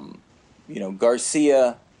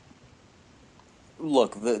 Garcia.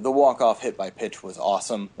 Look, the walk-off hit by pitch was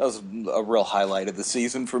awesome. That was a real highlight of the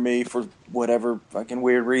season for me for whatever fucking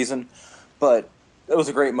weird reason. But it was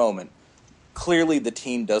a great moment. Clearly the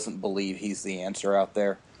team doesn't believe he's the answer out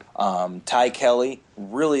there. Ty Kelly,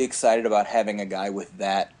 really excited about having a guy with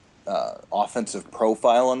that offensive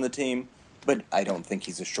profile on the team, but I don't think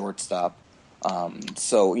he's a shortstop.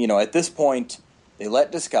 At this point, they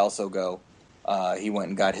let Descalso go. He went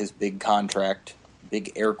and got his big contract.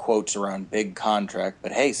 Big air quotes around big contract,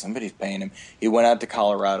 but hey, somebody's paying him. He went out to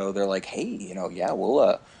Colorado. They're like, hey,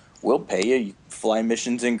 we'll pay you. You fly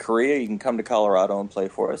missions in Korea. You can come to Colorado and play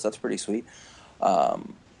for us. That's pretty sweet. At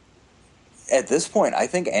this point, I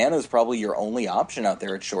think Anna's probably your only option out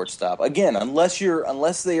there at shortstop. Again, unless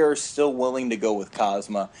they are still willing to go with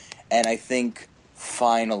Kozma, and I think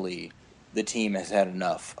finally the team has had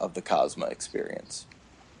enough of the Kozma experience.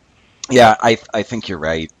 Yeah, I think you're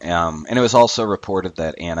right. And it was also reported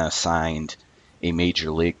that Anna signed a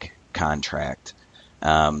major league contract,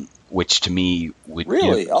 which to me would...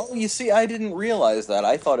 Really? Oh, you see, I didn't realize that.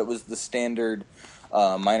 I thought it was the standard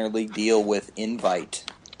minor league deal with invite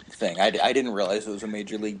thing. I didn't realize it was a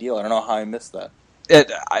major league deal. I don't know how I missed that.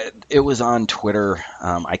 It was on Twitter.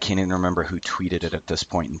 I can't even remember who tweeted it at this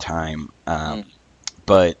point in time.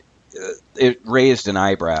 But it raised an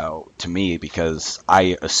eyebrow to me because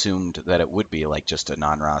I assumed that it would be like just a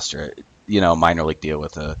non-roster, minor league deal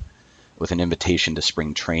with an invitation to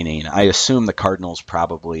spring training. I assume the Cardinals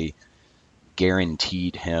probably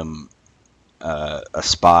guaranteed him a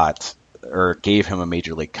spot or gave him a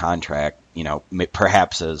major league contract,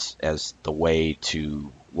 perhaps as the way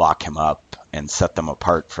to lock him up and set them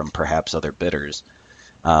apart from perhaps other bidders.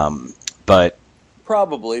 But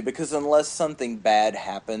probably, because unless something bad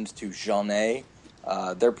happens to Jeannet,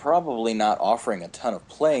 they're probably not offering a ton of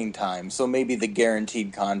playing time. So maybe the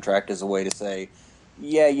guaranteed contract is a way to say,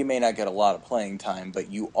 yeah, you may not get a lot of playing time, but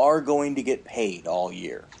you are going to get paid all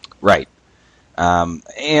year. Right. And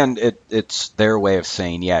it's their way of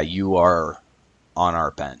saying, yeah, you are on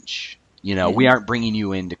our bench. We aren't bringing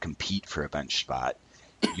you in to compete for a bench spot.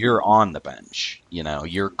 You're on the bench.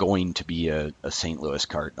 You're going to be a St. Louis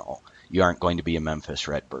Cardinal. You aren't going to be a Memphis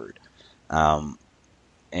Redbird.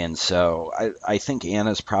 And so I think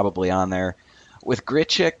Anna's probably on there. With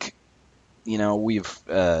Grichuk,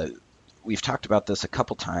 we've talked about this a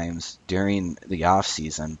couple times during the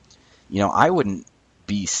offseason. I wouldn't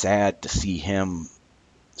be sad to see him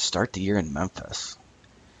start the year in Memphis.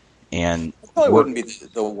 And probably wouldn't be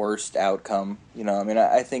the worst outcome.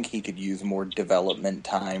 I think he could use more development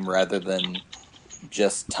time rather than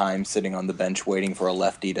just time sitting on the bench waiting for a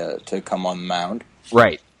lefty to come on the mound.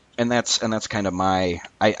 Right. And that's kind of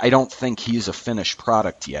I don't think he's a finished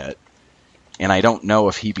product yet. And I don't know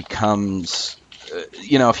if he becomes,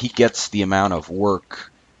 if he gets the amount of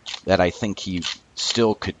work that I think he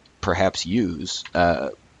still could perhaps use,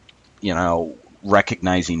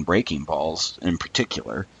 recognizing breaking balls in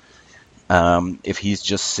particular. If he's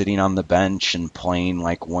just sitting on the bench and playing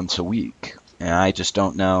like once a week. And I just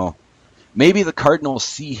don't know. Maybe the Cardinals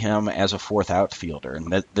see him as a fourth outfielder,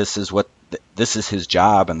 and this is his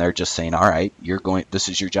job, and they're just saying, all right, this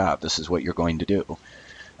is your job. This is what you're going to do.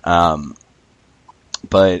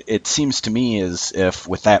 But it seems to me as if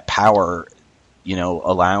with that power,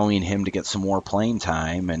 allowing him to get some more playing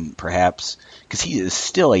time and perhaps because he is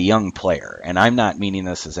still a young player, and I'm not meaning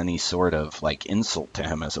this as any sort of like insult to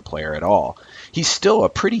him as a player at all. He's still a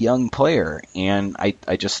pretty young player, and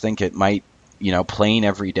I just think it might, playing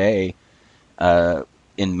every day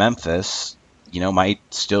in Memphis, might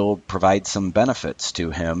still provide some benefits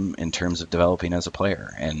to him in terms of developing as a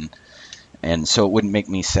player. And And so it wouldn't make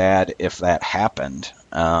me sad if that happened.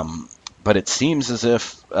 But it seems as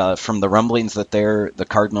if, from the rumblings that the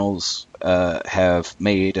Cardinals have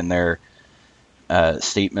made in their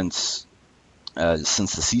statements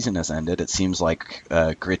since the season has ended, it seems like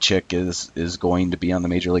Grichuk is going to be on the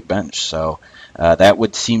major league bench. So that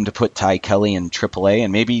would seem to put Ty Kelly in AAA,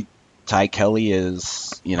 and maybe Ty Kelly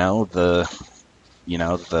is the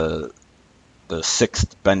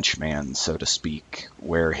sixth bench man, so to speak,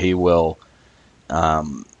 where he will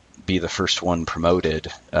be the first one promoted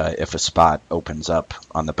if a spot opens up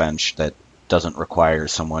on the bench that doesn't require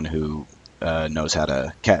someone who knows how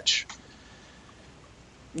to catch.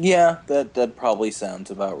 Yeah, that probably sounds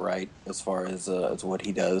about right as far as what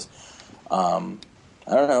he does. I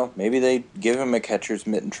don't know. Maybe they give him a catcher's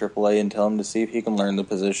mitt in AAA and tell him to see if he can learn the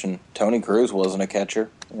position. Tony Cruz wasn't a catcher,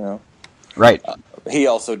 Right. He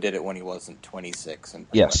also did it when he wasn't 26 and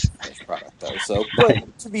yes, finished product though. So,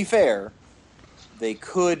 but to be fair, they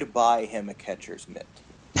could buy him a catcher's mitt.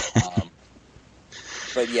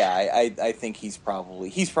 But yeah, I think he's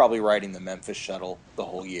probably riding the Memphis shuttle the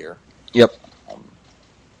whole year. Yep.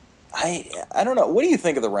 I don't know. What do you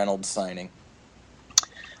think of the Reynolds signing?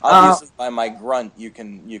 Obviously, by my grunt, you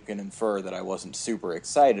can infer that I wasn't super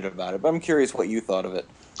excited about it, but I'm curious what you thought of it.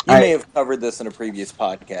 You may have covered this in a previous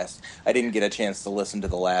podcast. I didn't get a chance to listen to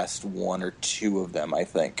the last one or two of them, I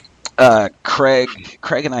think.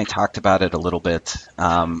 Craig and I talked about it a little bit,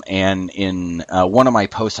 and in one of my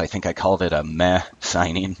posts, I think I called it a meh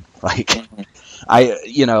signing. Like, I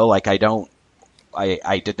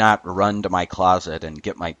did not run to my closet and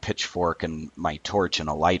get my pitchfork and my torch and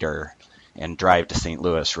a lighter and drive to St.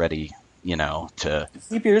 Louis ready, to...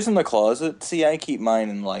 Keep yours in the closet? See, I keep mine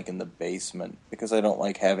in the basement because I don't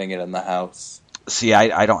like having it in the house. See,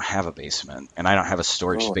 I don't have a basement, and I don't have a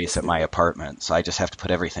storage space at my apartment, so I just have to put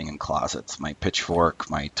everything in closets. My pitchfork,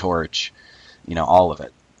 my torch, all of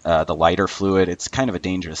it. The lighter fluid, it's kind of a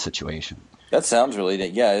dangerous situation. That sounds really...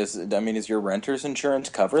 Yeah, is your renter's insurance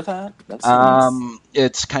cover that?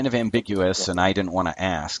 It's kind of ambiguous, and I didn't want to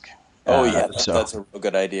ask. That's a real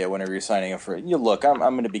good idea whenever you're signing up for it. Look, I'm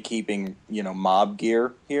going to be keeping, mob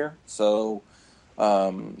gear here, so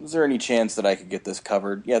is there any chance that I could get this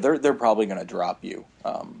covered? Yeah, they're probably going to drop you.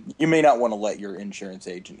 You may not want to let your insurance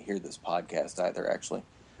agent hear this podcast either, actually.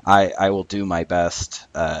 I will do my best.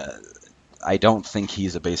 I don't think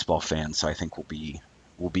he's a baseball fan, so I think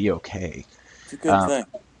we'll be okay. It's a good thing.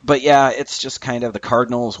 But yeah, it's just kind of the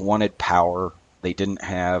Cardinals wanted power. They didn't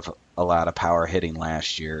have a lot of power hitting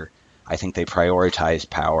last year. I think they prioritized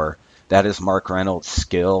power. That is Mark Reynolds'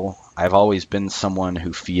 skill. I've always been someone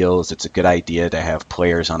who feels it's a good idea to have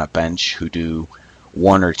players on a bench who do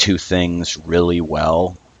one or two things really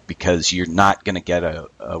well, because you're not going to get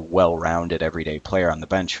a well-rounded everyday player on the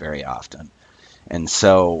bench very often. And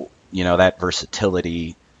so, that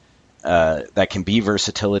versatility, that can be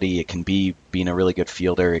versatility. It can be being a really good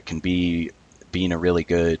fielder. It can be being a really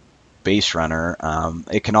good base runner.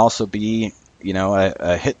 It can also be,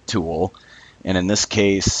 a hit tool. And in this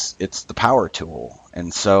case, it's the power tool.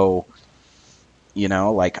 And so,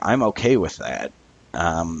 I'm okay with that.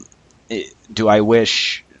 Do I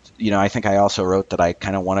wish, I think I also wrote that I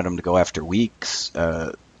kind of wanted him to go after Weeks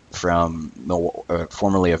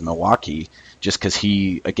formerly of Milwaukee, just because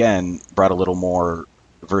he, again, brought a little more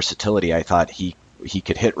versatility. I thought he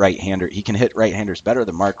could hit right-hander. He can hit right-handers better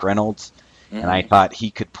than Mark Reynolds, and I thought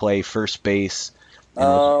he could play first base.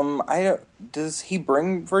 Does he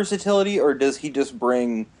bring versatility, or does he just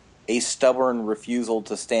bring a stubborn refusal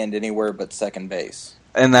to stand anywhere but second base?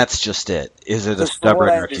 And that's just it. Is it a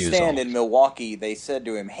stubborn refusal? I understand, in Milwaukee, they said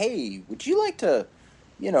to him, "Hey, would you like to,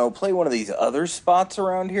 play one of these other spots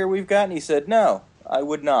around here we've got?" And he said, "No, I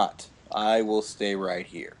would not. I will stay right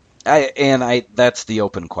here." That's the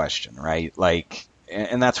open question, right? Like,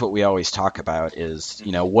 and that's what we always talk about is,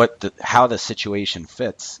 how the situation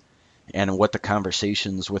fits and what the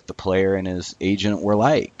conversations with the player and his agent were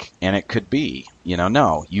like. And it could be,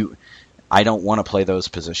 I don't want to play those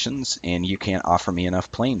positions, and you can't offer me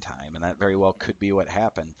enough playing time. And that very well could be what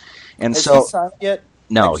happened. And Has he signed yet?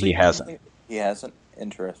 No, he hasn't. He hasn't?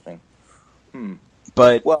 Interesting.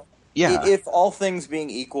 But, well, yeah. If all things being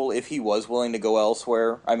equal, if he was willing to go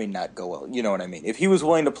elsewhere, not go, you know what I mean? If he was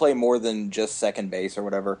willing to play more than just second base or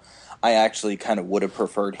whatever, I actually kind of would have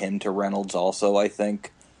preferred him to Reynolds also, I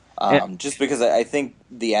think. Just because I think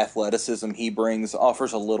the athleticism he brings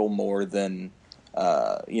offers a little more than,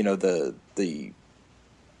 the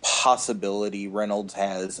possibility Reynolds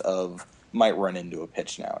has of might run into a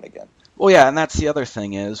pitch now and again. Well, yeah, and that's the other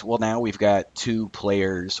thing is, now we've got two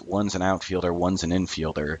players, one's an outfielder, one's an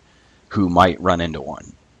infielder, who might run into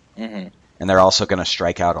one. Mm-hmm. And they're also going to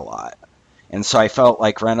strike out a lot. And so I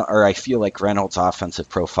I feel like Reynolds' offensive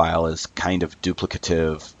profile is kind of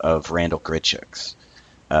duplicative of Randal Grichuk's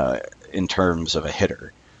in terms of a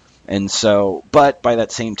hitter. And so, but by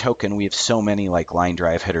that same token, we have so many like line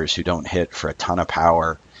drive hitters who don't hit for a ton of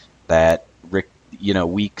power that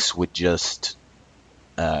Weeks would just,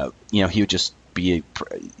 he would just be,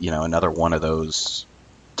 another one of those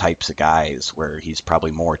types of guys where he's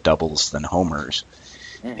probably more doubles than homers.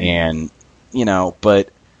 Mm-hmm. And, but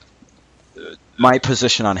my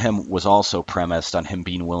position on him was also premised on him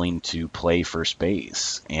being willing to play first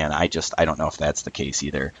base. And I don't know if that's the case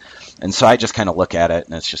either. And so I just kind of look at it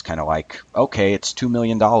and it's just kind of like, okay, it's $2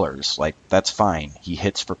 million. Like, that's fine. He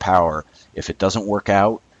hits for power. If it doesn't work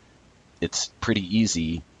out, it's pretty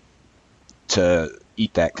easy to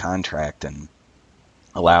eat that contract and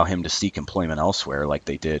allow him to seek employment elsewhere like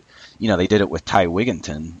they did. They did it with Ty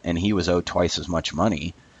Wigginton, and he was owed twice as much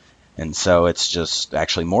money. And so it's just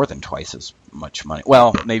actually more than twice as much money.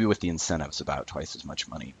 Well, maybe with the incentives about twice as much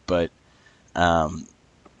money. But,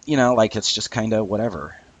 it's just kind of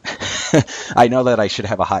whatever. I know that I should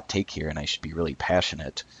have a hot take here, and I should be really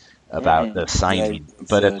passionate about the signing.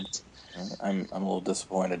 I'm a little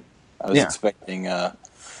disappointed. I was expecting, I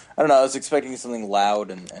was expecting something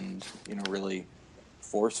loud and really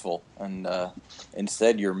forceful. And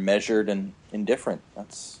instead, you're measured and indifferent. I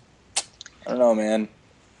don't know, man.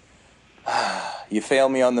 You fail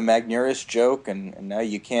me on the Magnuris joke, and now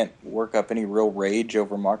you can't work up any real rage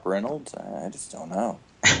over Mark Reynolds? I just don't know.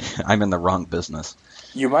 I'm in the wrong business.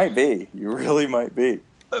 You might be. You really might be.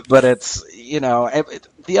 But it's,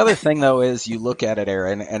 the other thing, though, is you look at it,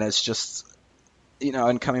 Aaron, and it's just,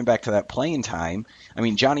 and coming back to that playing time, I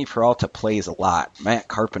mean, Johnny Peralta plays a lot. Matt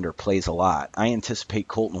Carpenter plays a lot. I anticipate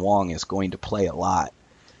Colton Wong is going to play a lot.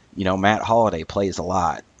 Matt Holliday plays a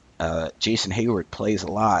lot. Jason Hayward plays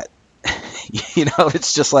a lot.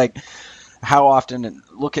 It's just like, how often,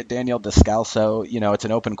 look at Daniel Descalso, it's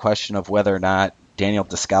an open question of whether or not Daniel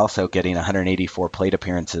Descalso getting 184 plate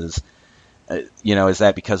appearances, is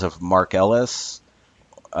that because of Mark Ellis,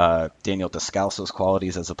 Daniel Descalso's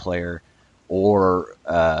qualities as a player, or,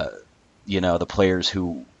 the players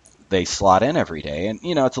who they slot in every day. And,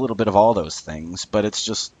 it's a little bit of all those things, but it's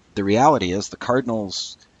just, the reality is the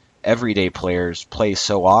Cardinals' everyday players play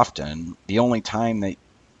so often. The only time that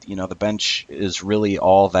the bench is really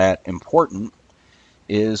all that important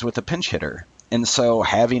is with a pinch hitter. And so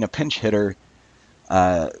having a pinch hitter,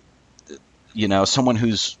 someone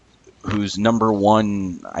whose number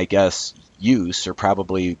one, I guess, use, or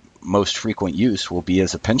probably most frequent use, will be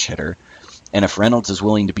as a pinch hitter. And if Reynolds is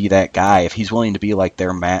willing to be that guy, if he's willing to be like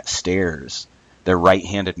their Matt Stairs, their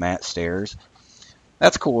right-handed Matt Stairs,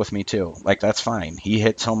 that's cool with me too. Like, that's fine. He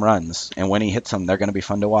hits home runs, and when he hits them, they're going to be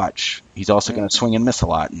fun to watch. He's also going to swing and miss a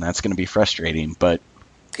lot, and that's going to be frustrating. But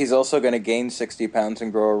he's also going to gain 60 pounds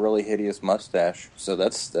and grow a really hideous mustache. So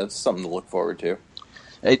that's something to look forward to.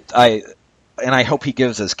 I hope he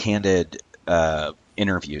gives as candid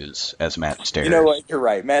interviews as Matt Stairs. You know what? You're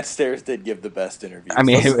right. Matt Stairs did give the best interviews. I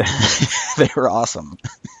mean, they were awesome.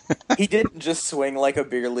 He didn't just swing like a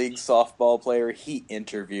beer league softball player. He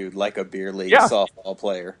interviewed like a beer league softball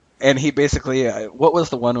player. And he basically, what was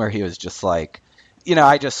the one where he was just like,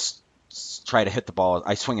 I just try to hit the ball.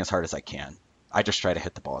 I swing as hard as I can. I just try to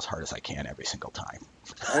hit the ball as hard as I can every single time.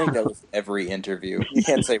 I think that was every interview. You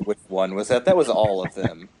can't say which one was that. That was all of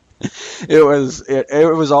them. It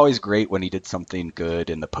was always great when he did something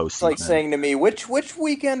good in the postseason. It's like saying to me, which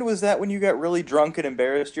weekend was that when you got really drunk and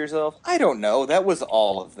embarrassed yourself? I don't know. That was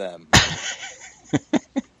all of them.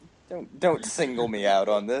 Don't single me out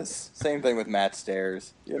on this. Same thing with Matt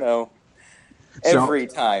Stairs. Every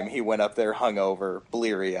time he went up there hungover,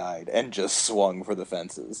 bleary-eyed, and just swung for the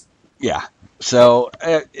fences. Yeah. So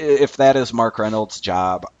if that is Mark Reynolds'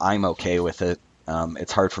 job, I'm okay with it.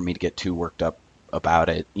 It's hard for me to get too worked up about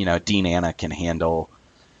it. Dean Anna can handle,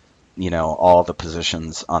 all the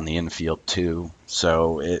positions on the infield too.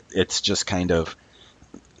 So it's just kind of,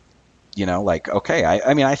 like, okay,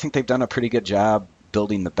 I think they've done a pretty good job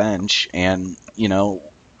building the bench, and,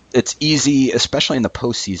 it's easy, especially in the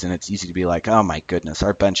postseason, it's easy to be like, oh my goodness,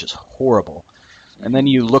 our bench is horrible. And then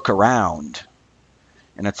you look around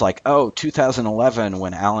and it's like, oh, 2011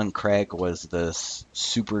 when Alan Craig was this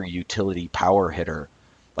super utility power hitter.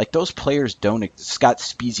 Like, those players don't, Scott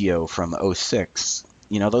Spezio from 06,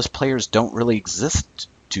 those players don't really exist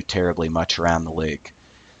too terribly much around the league.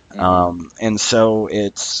 Mm-hmm. And so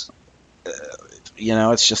it's,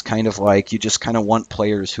 it's just kind of like, you just kind of want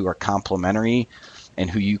players who are complementary and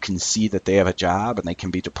who you can see that they have a job and they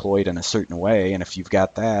can be deployed in a certain way. And if you've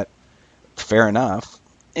got that, fair enough.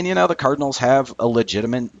 And, the Cardinals have a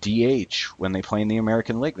legitimate DH when they play in the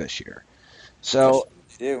American League this year. So,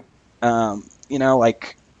 They do.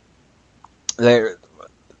 like there,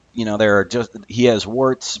 there are just he has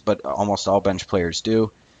warts, but almost all bench players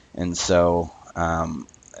do, and so I'm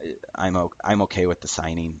okay with the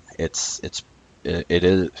signing. It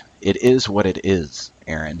is what it is,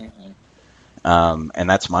 Aaron. Mm-hmm. And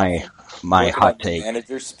that's my Working on hot the take.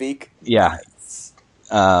 manager speak. Yeah. Nice.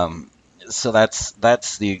 So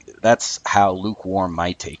that's how lukewarm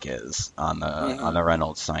my take is on Mm-hmm. the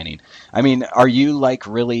Reynolds signing. I mean, are you like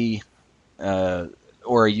really, or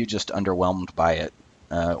are you just underwhelmed by it,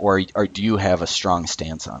 or do you have a strong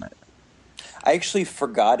stance on it? I actually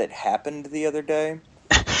forgot it happened the other day.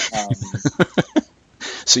 Um,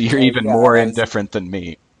 So you're even yeah, more I was indifferent than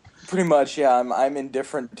me. pretty much, yeah. I'm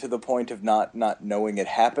indifferent to the point of not knowing it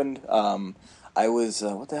happened. I was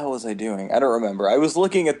what the hell was I doing? I don't remember. I was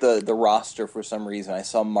looking at the roster for some reason. I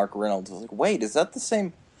saw Mark Reynolds. I was like, wait, is that the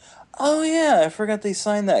same? Oh yeah, I forgot they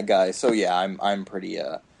signed that guy. So yeah, I'm pretty.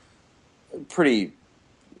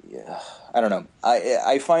 Yeah, I don't know.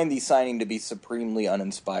 I find the signing to be supremely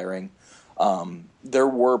uninspiring. There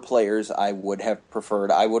were players I would have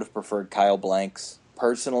preferred. I would have preferred Kyle Blanks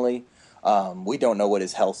personally. We don't know what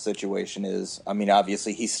his health situation is. I mean,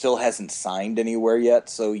 obviously, he still hasn't signed anywhere yet,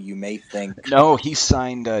 so you may think, No, he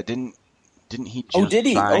signed. Didn't he "Oh, just did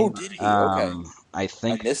he? Oh, sign? did he? Okay, I I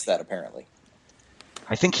think missed that apparently."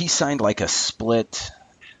 I think he signed like uh,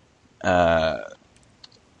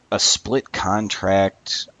 a split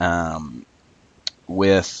contract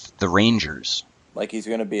with the Rangers. Like he's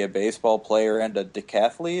going to be a baseball player and a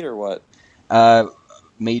decathlete, or what? Uh,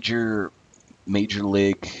 major major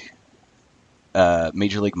league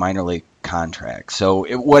minor league contract. So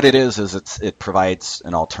what it is it provides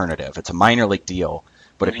an alternative. It's a minor league deal,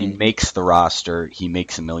 but if he Mm-hmm. makes the roster, he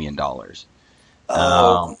makes $1 million.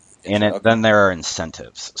 Oh, And gotcha. Okay. then there are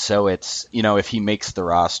incentives. So it's if he makes the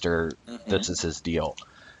roster, Mm-hmm. this is his deal.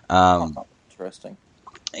 Huh. Um, Interesting.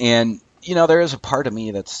 and there is a part of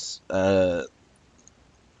me that's there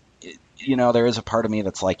is a part of me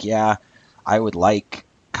that's like, yeah, I would like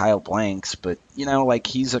Kyle Blanks, but like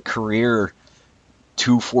he's a career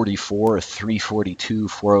 244, 342,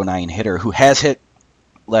 409 hitter who has hit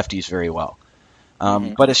lefties very well.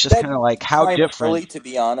 Mm-hmm. But it's just That kind of like how different. primarily, to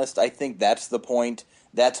be honest, I think that's the point.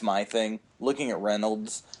 That's my thing. Looking at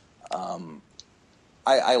Reynolds, um,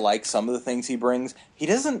 I like some of the things he brings. He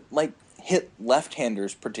doesn't like hit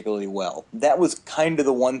left-handers particularly well. That was kind of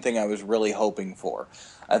the one thing I was really hoping for.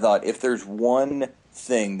 I thought if there's one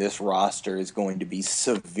thing this roster is going to be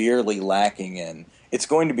severely lacking in, it's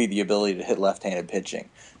going to be the ability to hit left-handed pitching.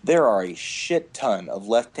 There are a shit ton of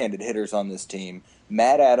left-handed hitters on this team.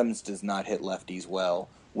 Matt Adams does not hit lefties well.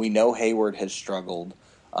 We know Hayward has struggled.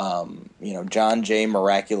 John Jay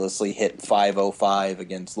miraculously hit 505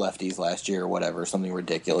 against lefties last year or whatever, something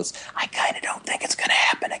ridiculous. I kind of don't think it's going to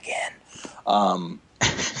happen again.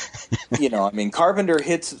 Carpenter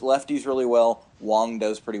hits lefties really well. Wong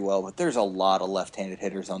does pretty well, but there's a lot of left-handed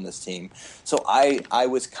hitters on this team. So I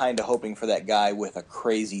was kind of hoping for that guy with a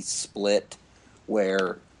crazy split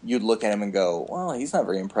where you'd look at him and go, well, he's not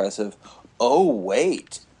very impressive. Oh,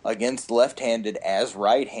 wait. Against left-handed as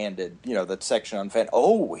right-handed, that section on Fan.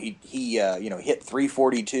 Oh, he hit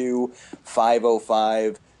 342,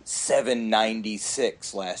 505,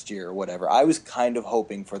 796 last year or whatever. I was kind of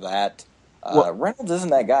hoping for that. Well, Reynolds isn't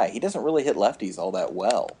that guy. He doesn't really hit lefties all that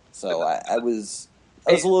well. So I was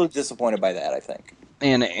a little disappointed by that, I think.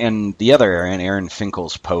 and the other Aaron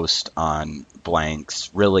Finkel's post on Blanks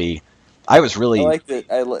really, I was I really. like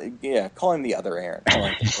that. Call him the other Aaron. I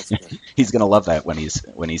like that. That's good. He's gonna love that when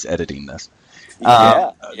he's editing this.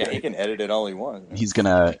 Yeah, he can edit it all he wants. He's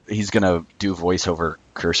gonna do voiceover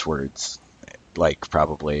curse words, like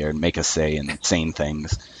probably, or make us say insane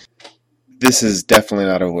things. This is definitely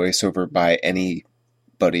not a voiceover by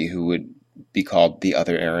anybody who would be called the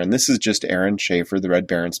other Aaron. This is just Aaron Schaefer, the Red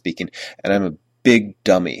Baron speaking, and I'm a big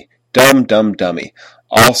dummy. Dumb dummy.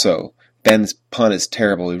 Also, Ben's pun is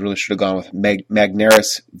terrible. He really should have gone with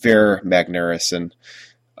Magnaris Ver Magnarisson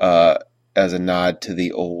as a nod to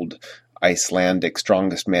the old Icelandic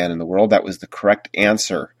strongest man in the world. That was the correct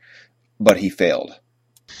answer, but he failed.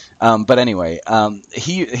 But anyway,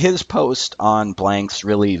 his post on Blanks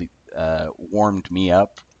really warmed me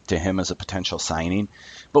up to him as a potential signing.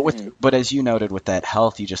 But as you noted, with that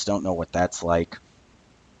health, you just don't know what that's like.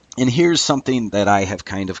 And here's something that I have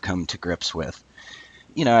kind of come to grips with.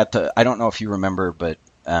 I don't know if you remember, but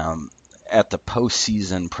at the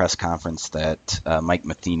postseason press conference that Mike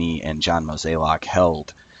Matheny and John Mozeliak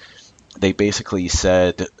held, they basically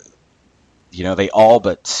said, they all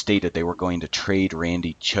but stated they were going to trade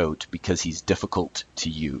Randy Choate because he's difficult to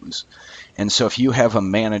use. And so if you have a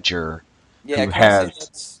manager Yeah, who can I say has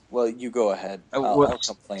that's... Well, you go ahead. well, I'll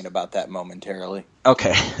complain about that momentarily.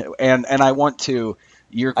 okay, and I want to.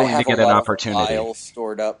 You're I going to have a get an lot of opportunity. bile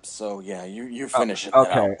stored up, so yeah, you Oh, finish it, then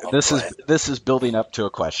okay, I'll go ahead. this is building up to a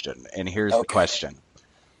question, and here's the Okay. question: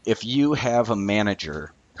 if you have a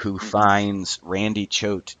manager who Hmm. finds Randy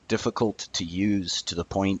Choate difficult to use to the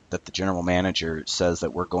point that the general manager says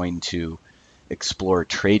that we're going to explore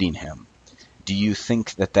trading him, do you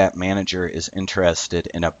think that that manager is interested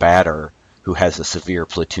in a batter who has a severe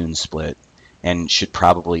platoon split and should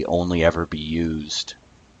probably only ever be used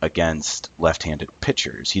against left-handed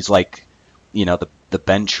pitchers? He's like, the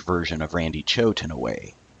bench version of Randy Choate in a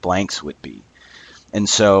way. Blanks would be. And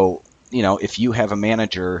so, if you have a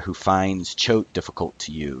manager who finds Choate difficult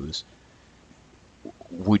to use,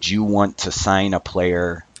 would you want to sign a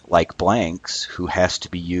player like Blanks who has to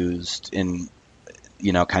be used in,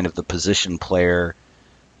 kind of the position player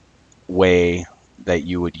way that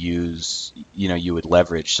you would use, you would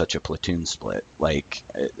leverage such a platoon split?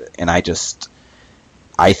 And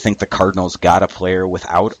I think the Cardinals got a player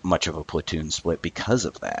without much of a platoon split because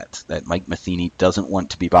of that Mike Matheny doesn't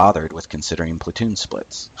want to be bothered with considering platoon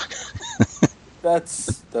splits.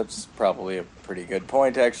 That's probably a pretty good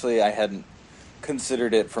point, actually. I hadn't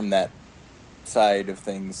considered it from that side of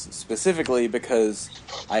things specifically because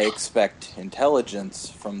I expect intelligence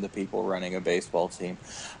from the people running a baseball team.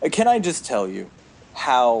 Can I just tell you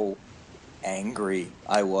how angry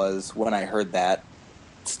I was when I heard that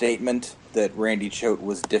statement that Randy Choate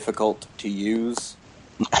was difficult to use?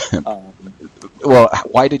 Well,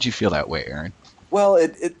 why did you feel that way, Aaron? Well,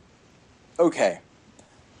 okay.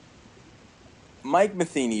 Mike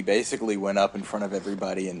Matheny basically went up in front of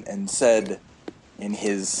everybody and said, in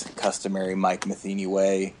his customary Mike Matheny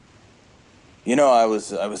way, I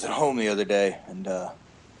was at home the other day, and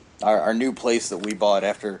our new place that we bought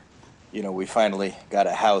after, we finally got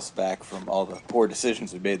a house back from all the poor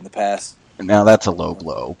decisions we made in the past. Now that's a low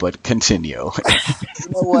blow, but continue. You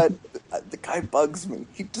know what? The guy bugs me.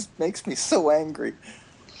 He just makes me so angry.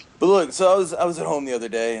 But look, so I was at home the other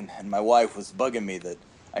day, and my wife was bugging me that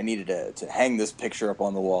I needed to hang this picture up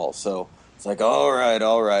on the wall. So it's like, all right,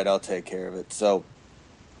 I'll take care of it. So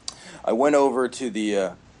I went over to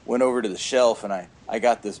the shelf, and I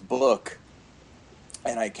got this book,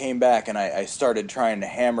 and I came back and I started trying to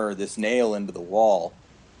hammer this nail into the wall,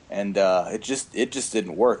 and it just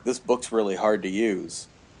didn't work. This book's really hard to use.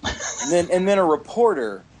 And then a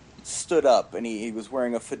reporter stood up, and he was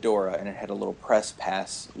wearing a fedora, and it had a little press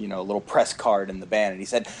pass, a little press card in the band, and he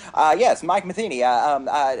said, yes, Mike Matheny,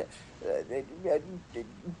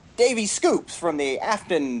 Davy Scoops from the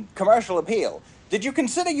Afton Commercial Appeal. Did you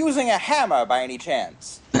consider using a hammer by any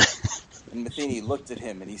chance? And Matheny looked at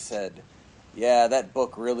him and he said, yeah, that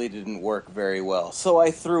book really didn't work very well, so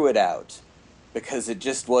I threw it out because it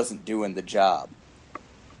just wasn't doing the job.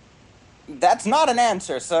 That's not an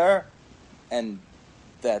answer, sir. And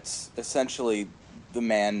that's essentially the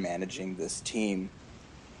man managing this team.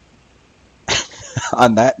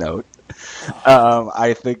 On that note,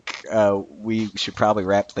 I think we should probably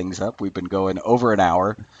wrap things up. We've been going over an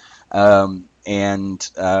hour. And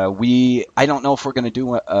I don't know if we're going to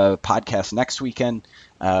do a podcast next weekend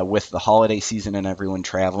with the holiday season and everyone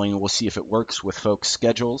traveling. We'll see if it works with folks'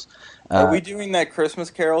 schedules. Are we doing that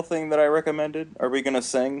Christmas Carol thing that I recommended? Are we going to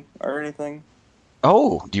sing or anything?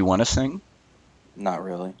 Oh, do you want to sing? Not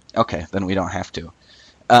really. Okay, then we don't have to.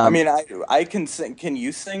 I mean, I can sing. Can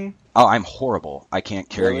you sing? Oh, I'm horrible. I can't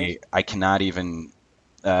carry. Really? I cannot even.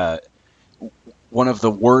 One of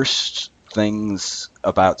the worst things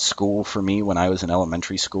about school for me when I was in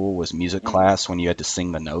elementary school was music class when you had to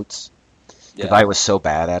sing the notes. Because I was so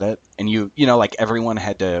bad at it. And like everyone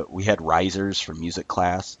we had risers for music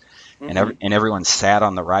class, and everyone sat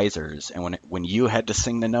on the risers. And when you had to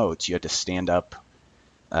sing the notes, you had to stand up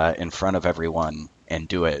in front of everyone and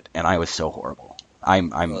do it. And I was so horrible.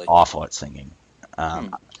 I'm Really? awful at singing.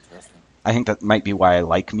 I think that might be why I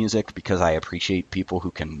like music, because I appreciate people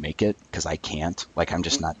who can make it, because I can't. Like, I'm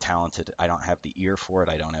just not talented. I don't have the ear for it.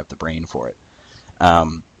 I don't have the brain for it.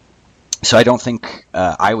 So I don't think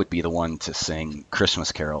I would be the one to sing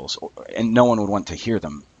Christmas carols, and no one would want to hear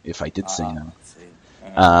them if I did sing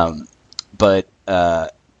them. But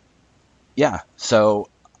yeah, so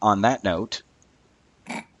on that note...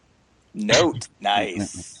 Nice.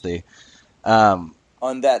 Let's see.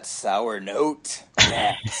 On that sour note,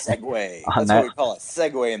 yeah, segue. That's what we call a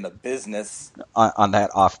segue in the business. On that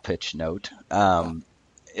off-pitch note,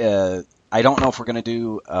 I don't know if we're going to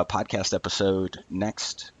do a podcast episode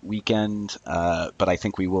next weekend, but I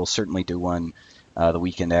think we will certainly do one the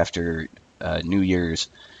weekend after New Year's.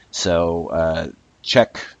 So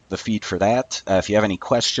check the feed for that. If you have any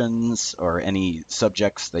questions or any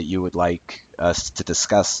subjects that you would like us to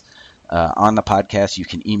discuss on the podcast, you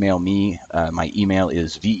can email me. My email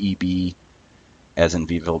is veb, as in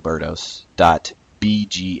Viva Albertos,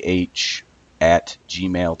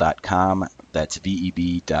 .bgh@gmail.com. That's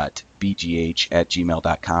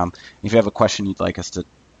veb.bgh@gmail.com. If you have a question you'd like us to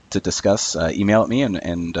discuss, email it me,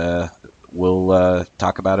 and we'll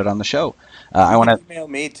talk about it on the show. I want to email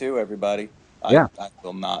me too, everybody. Yeah. I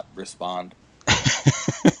will not respond.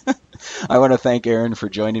 I want to thank Aaron for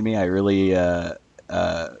joining me. I really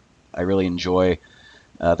enjoy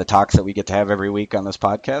the talks that we get to have every week on this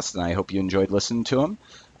podcast, and I hope you enjoyed listening to them.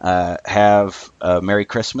 Have a Merry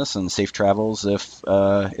Christmas and safe travels if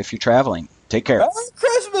you're traveling. Take care. Merry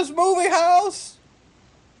Christmas, movie house!